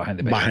out from behind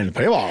the paywall. Behind the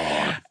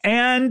paywall.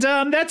 And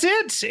that's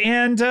it.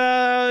 And,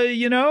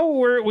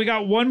 we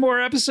got one more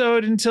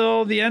episode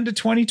until the end of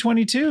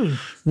 2022.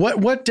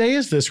 What day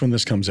is this when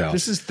this comes out?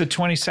 This is the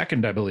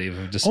 22nd, I believe,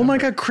 of December. Oh my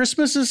God,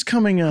 Christmas is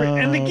coming up.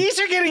 And the geese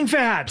are getting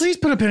fat. Please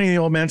put a penny in the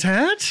old man's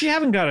hat. If you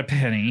haven't got a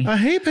penny. A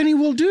hay penny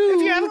will do.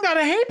 If you haven't got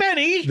a hay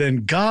penny.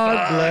 Then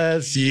God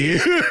bless you.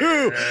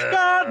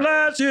 God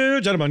bless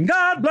you, gentlemen.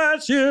 God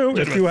bless you.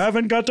 If you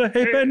haven't got a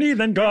hay penny,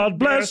 then God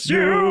bless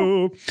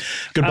you.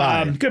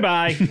 Goodbye.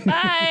 Goodbye.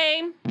 Bye.